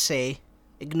let's say,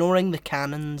 ignoring the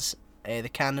canon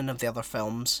of the other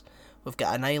films, we've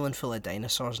got an island full of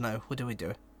dinosaurs now. What do we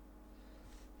do?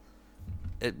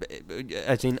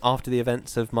 As in, after the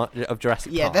events of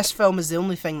Jurassic Park? Yeah, this film is the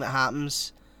only thing that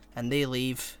happens, and they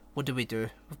leave. What do we do?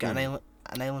 We've got an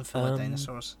island full of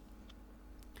dinosaurs.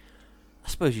 I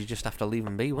suppose you just have to leave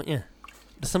them be, wouldn't you?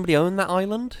 Does somebody own that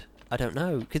island? I don't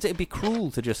know, because it'd be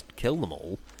cruel to just kill them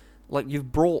all. Like,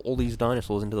 you've brought all these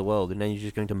dinosaurs into the world, and then you're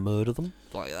just going to murder them?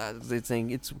 Like,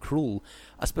 it's cruel.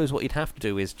 I suppose what you'd have to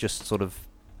do is just sort of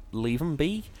leave them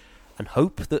be, and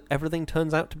hope that everything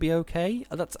turns out to be okay.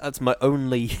 That's my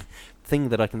only thing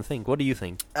that I can think. What do you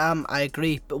think? I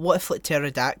agree, but what if, like,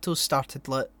 pterodactyls started,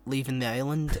 like, leaving the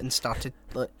island and started,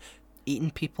 like,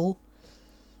 eating people?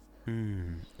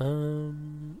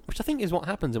 Which I think is what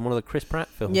happens in one of the Chris Pratt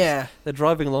films. Yeah. They're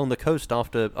driving along the coast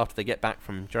after they get back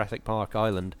from Jurassic Park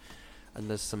Island, and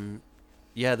there's some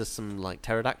like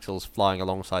pterodactyls flying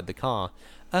alongside the car.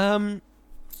 I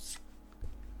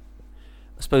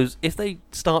suppose if they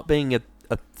start being a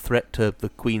threat to the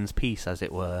Queen's peace, as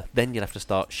it were, then you'll have to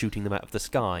start shooting them out of the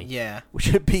sky. Yeah.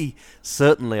 Which would be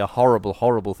certainly a horrible,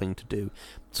 horrible thing to do.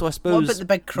 So I suppose... What about the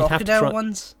big crocodile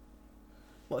ones?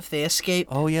 What if they escape?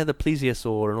 Oh yeah, the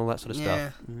plesiosaur and all that sort of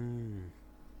stuff.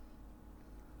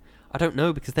 I don't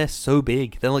know, because they're so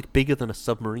big. They're like bigger than a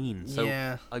submarine. So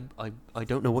yeah. I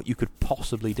don't know what you could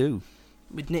possibly do.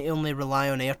 We'd need to only rely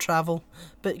on air travel.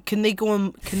 But can they go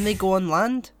on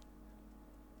land?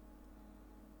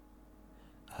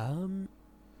 I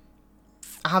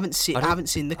haven't seen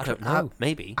the. I don't know.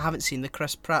 Maybe I haven't seen the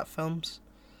Chris Pratt films.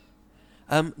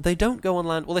 They don't go on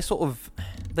land. Well,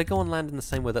 they go on land in the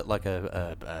same way that like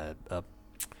a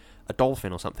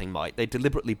dolphin or something might. They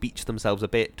deliberately beach themselves a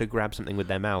bit to grab something with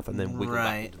their mouth and then wiggle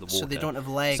back into the water. So they don't have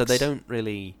legs. So they don't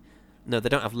really. No, they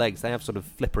don't have legs. They have sort of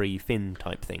flippery fin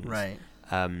type things. Right.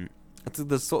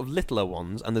 There's sort of littler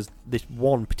ones, and there's this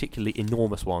one particularly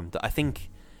enormous one that I think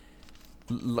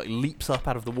leaps up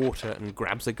out of the water and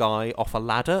grabs a guy off a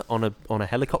ladder on a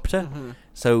helicopter. Mm-hmm.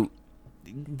 So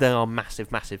they are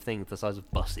massive, massive things the size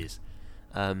of buses.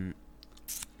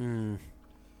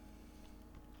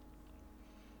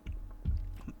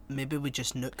 Maybe we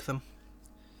just nuke them.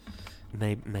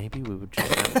 Maybe we would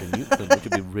just have to nuke them, which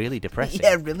would be really depressing.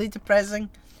 Yeah, really depressing.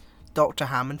 Dr.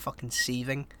 Hammond fucking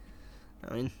seething.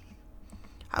 I mean,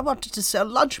 I wanted to sell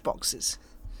lunchboxes.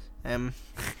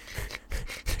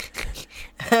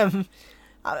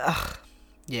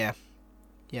 Yeah.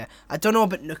 I don't know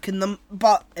about nuking them,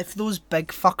 but if those big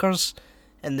fuckers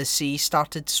in the sea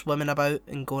started swimming about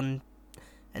and going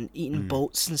and eating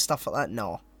boats and stuff like that,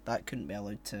 no, that couldn't be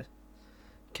allowed to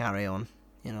carry on,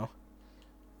 you know.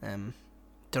 Don't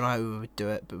know how we would do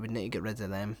it, but we'd need to get rid of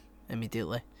them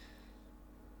immediately.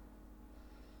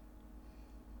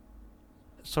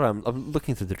 Sorry, I'm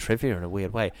looking through the trivia in a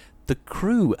weird way. The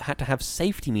crew had to have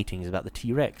safety meetings about the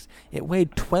T-Rex. It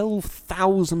weighed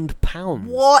 12,000 pounds.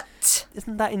 What?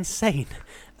 Isn't that insane?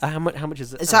 How much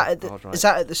is it? Is that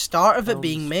at the start of it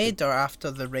being made, or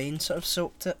after the rain sort of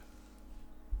soaked it?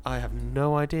 I have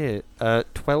no idea.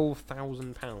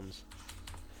 12,000 pounds.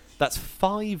 That's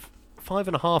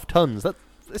 5.5 tons.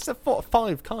 It's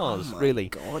 5 cars, oh my really.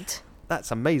 God.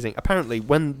 That's amazing. Apparently,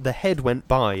 when the head went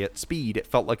by at speed, it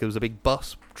felt like there was a big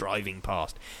bus driving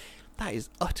past. That is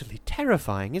utterly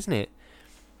terrifying, isn't it?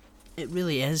 It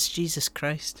really is. Jesus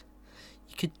Christ.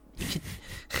 You could.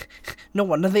 No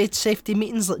wonder they had safety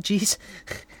meetings. Like, jeez.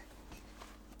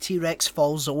 T-Rex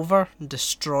falls over and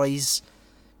destroys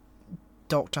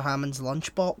Dr. Hammond's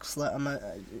lunchbox. Let him.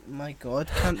 My God,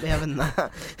 can't be having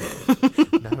that.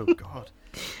 No, God.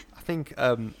 I think,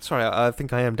 I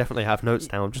think I am definitely have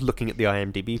notes now. I'm just looking at the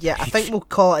IMDb page. Yeah, I think we'll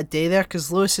call it a day there,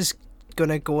 because Lewis is going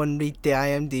to go and read the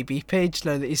IMDb page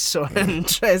now that he's so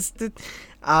interested.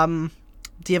 Do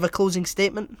you have a closing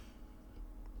statement?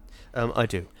 I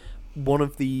do. One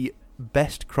of the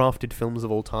best crafted films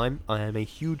of all time. I am a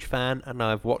huge fan, and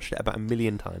I've watched it about 1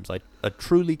 million times. I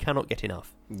truly cannot get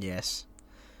enough. Yes.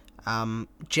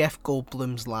 Jeff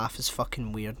Goldblum's laugh is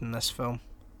fucking weird in this film.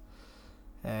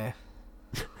 Yeah,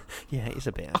 it's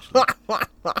a bit, actually. Like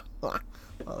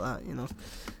that, you know.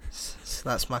 So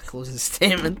that's my closing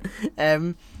statement.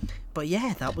 But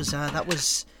yeah, that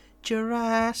was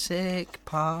Jurassic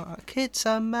Park. It's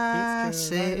a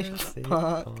massive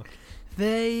park.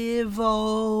 They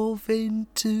evolve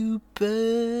into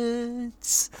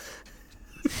birds.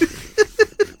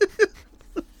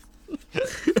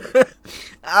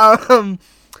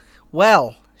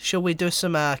 Well, shall we do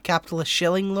some capitalist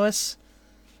shilling, Lewis?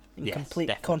 In complete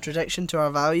definitely. contradiction to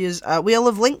our values. We all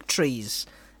have link trees.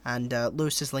 And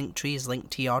Lewis's link tree is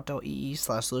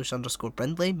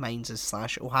linktr.ee/Lewis_Brindley. Mine's is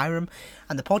 /O'Hiram.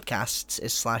 And the podcast's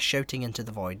is /Shouting Into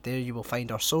the Void. There you will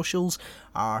find our socials,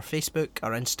 our Facebook,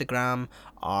 our Instagram,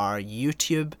 our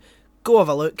YouTube. Go have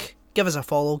a look, give us a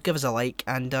follow, give us a like,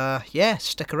 and yeah,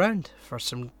 stick around for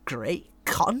some great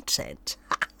content.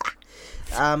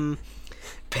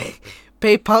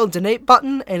 PayPal donate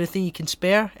button, anything you can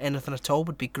spare, anything at all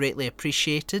would be greatly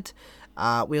appreciated.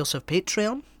 We also have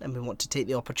Patreon, and we want to take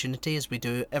the opportunity, as we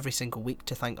do every single week,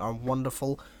 to thank our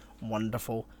wonderful,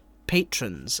 wonderful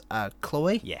patrons.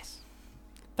 Chloe. Yes.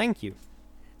 Thank you.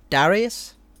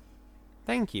 Darius.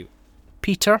 Thank you.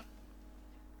 Peter.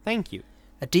 Thank you.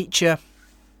 Aditya.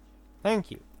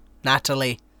 Thank you.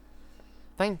 Natalie.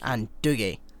 Thank you. And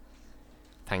Dougie.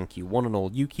 Thank you, one and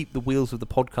all. You keep the wheels of the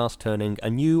podcast turning,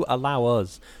 and you allow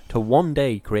us to one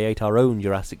day create our own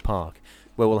Jurassic Park,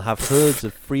 where we'll have herds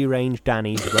of free-range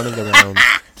Dannies running around,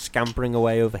 scampering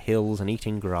away over hills and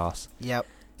eating grass. Yep.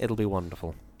 It'll be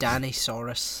wonderful.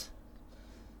 Dannysaurus.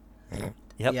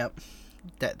 Yep.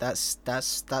 That's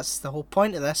the whole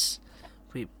point of this.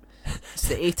 It's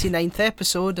the 89th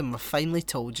episode, and we've finally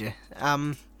told you.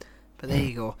 But there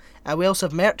you go. We also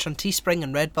have merch on Teespring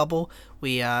and Redbubble.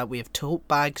 We have tote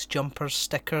bags, jumpers,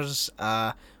 stickers.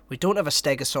 We don't have a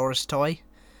Stegosaurus toy.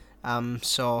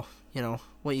 So, you know,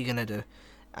 what are you going to do?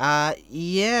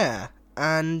 Yeah.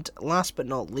 And last but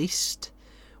not least,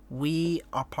 we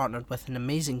are partnered with an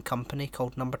amazing company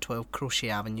called Number 12 Crochet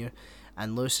Avenue.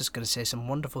 And Lewis is going to say some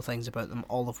wonderful things about them,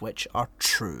 all of which are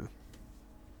true.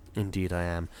 Indeed I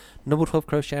am. Number 12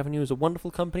 Crochet Avenue is a wonderful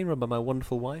company run by my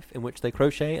wonderful wife, in which they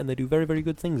crochet and they do very, very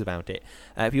good things about it.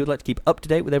 If you would like to keep up to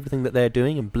date with everything that they're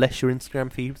doing and bless your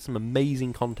Instagram feed with some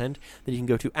amazing content, then you can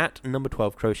go to @Number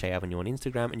 12 Crochet Avenue on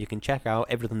Instagram, and you can check out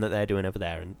everything that they're doing over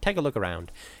there and take a look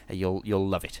around. You'll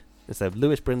love it. It's a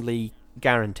Lewis Brindley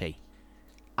guarantee.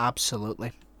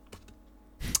 Absolutely.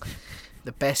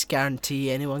 The best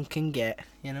guarantee anyone can get,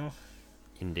 you know.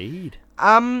 Indeed.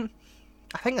 I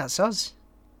think that's us.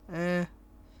 Yeah.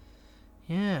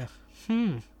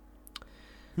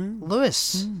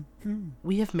 Lewis,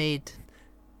 we have made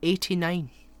 89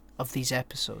 of these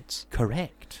episodes.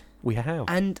 Correct. We have.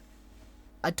 And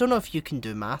I don't know if you can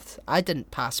do math. I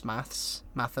didn't pass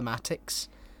mathematics.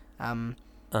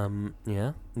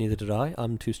 Yeah, neither did I.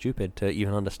 I'm too stupid to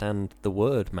even understand the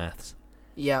word maths.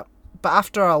 Yeah, but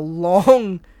after a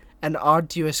long and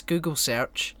arduous Google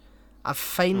search, I've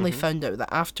finally found out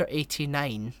that after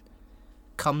 89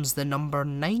 comes the number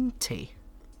 90.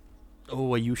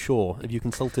 Oh, are you sure? Have you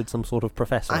consulted some sort of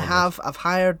professor? I have. I've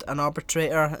hired an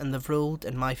arbitrator, and they've ruled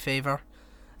in my favour.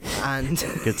 And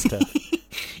good stuff.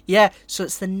 Yeah, so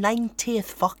it's the 90th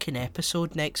fucking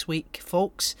episode next week,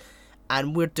 folks,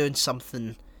 and we're doing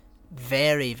something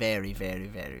very, very, very,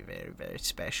 very, very, very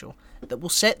special that will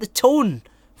set the tone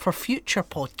for future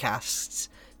podcasts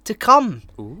to come.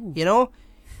 Ooh. You know?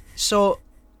 So,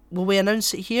 will we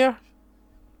announce it here?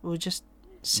 We'll just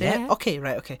say it? Okay,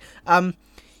 right, okay.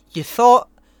 You thought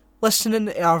listening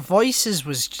to our voices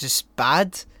was just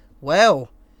bad? Well,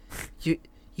 you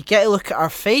get to look at our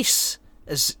face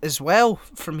as well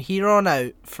from here on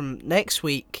out. From next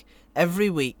week, every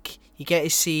week, you get to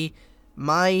see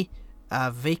my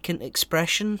vacant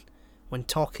expression when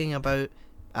talking about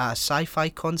sci-fi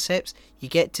concepts. You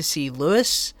get to see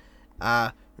Lewis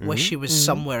wish he was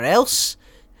somewhere else.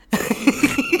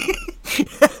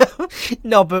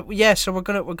 No, but yeah, so we're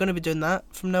gonna be doing that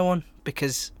from now on,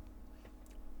 because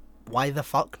why the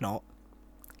fuck not?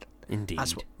 Indeed.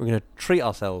 We're gonna treat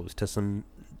ourselves to some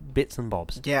bits and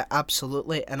bobs. Yeah,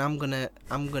 absolutely. And I'm gonna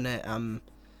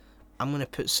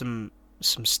put some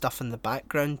stuff in the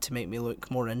background to make me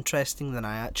look more interesting than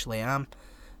I actually am.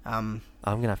 I'm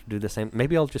gonna have to do the same.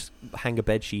 Maybe I'll just hang a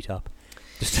bed sheet up.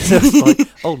 Just like,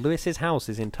 oh, Lewis's house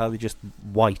is entirely just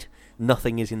white.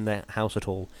 Nothing is in the house at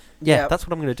all. Yeah, that's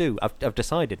what I'm gonna do. I've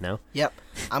decided now. Yep.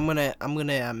 I'm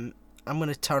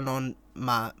gonna turn on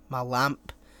my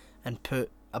lamp and put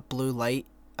a blue light,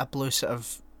 a blue sort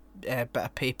of bit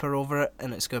of paper over it,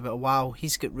 and it's got a bit of, wow,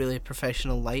 he's got really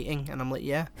professional lighting, and I'm like,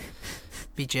 yeah,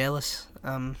 be jealous.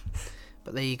 But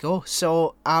there you go.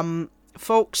 So,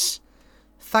 folks,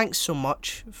 thanks so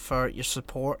much for your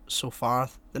support so far.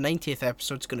 The 90th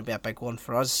episode's going to be a big one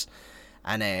for us,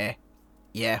 and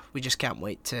yeah, we just can't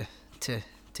wait to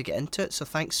get into it. So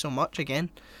thanks so much again.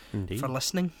 Indeed. For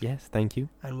listening. Yes, thank you.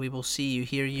 And we will see you,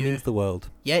 hear you. It means the world.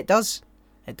 Yeah, it does.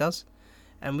 It does.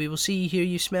 And we will see you, hear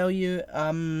you, smell you.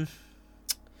 You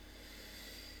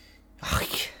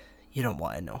don't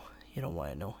want to know. You don't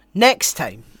want to know. Next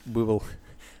time. We'll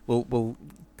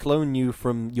clone you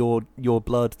from your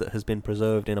blood that has been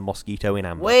preserved in a mosquito in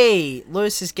amber. Wait,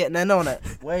 Lewis is getting in on it.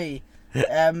 Wait.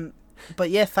 But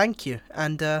yeah, thank you.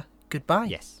 And goodbye.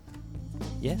 Yes.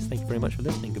 Yes, thank you very much for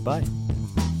listening. Goodbye.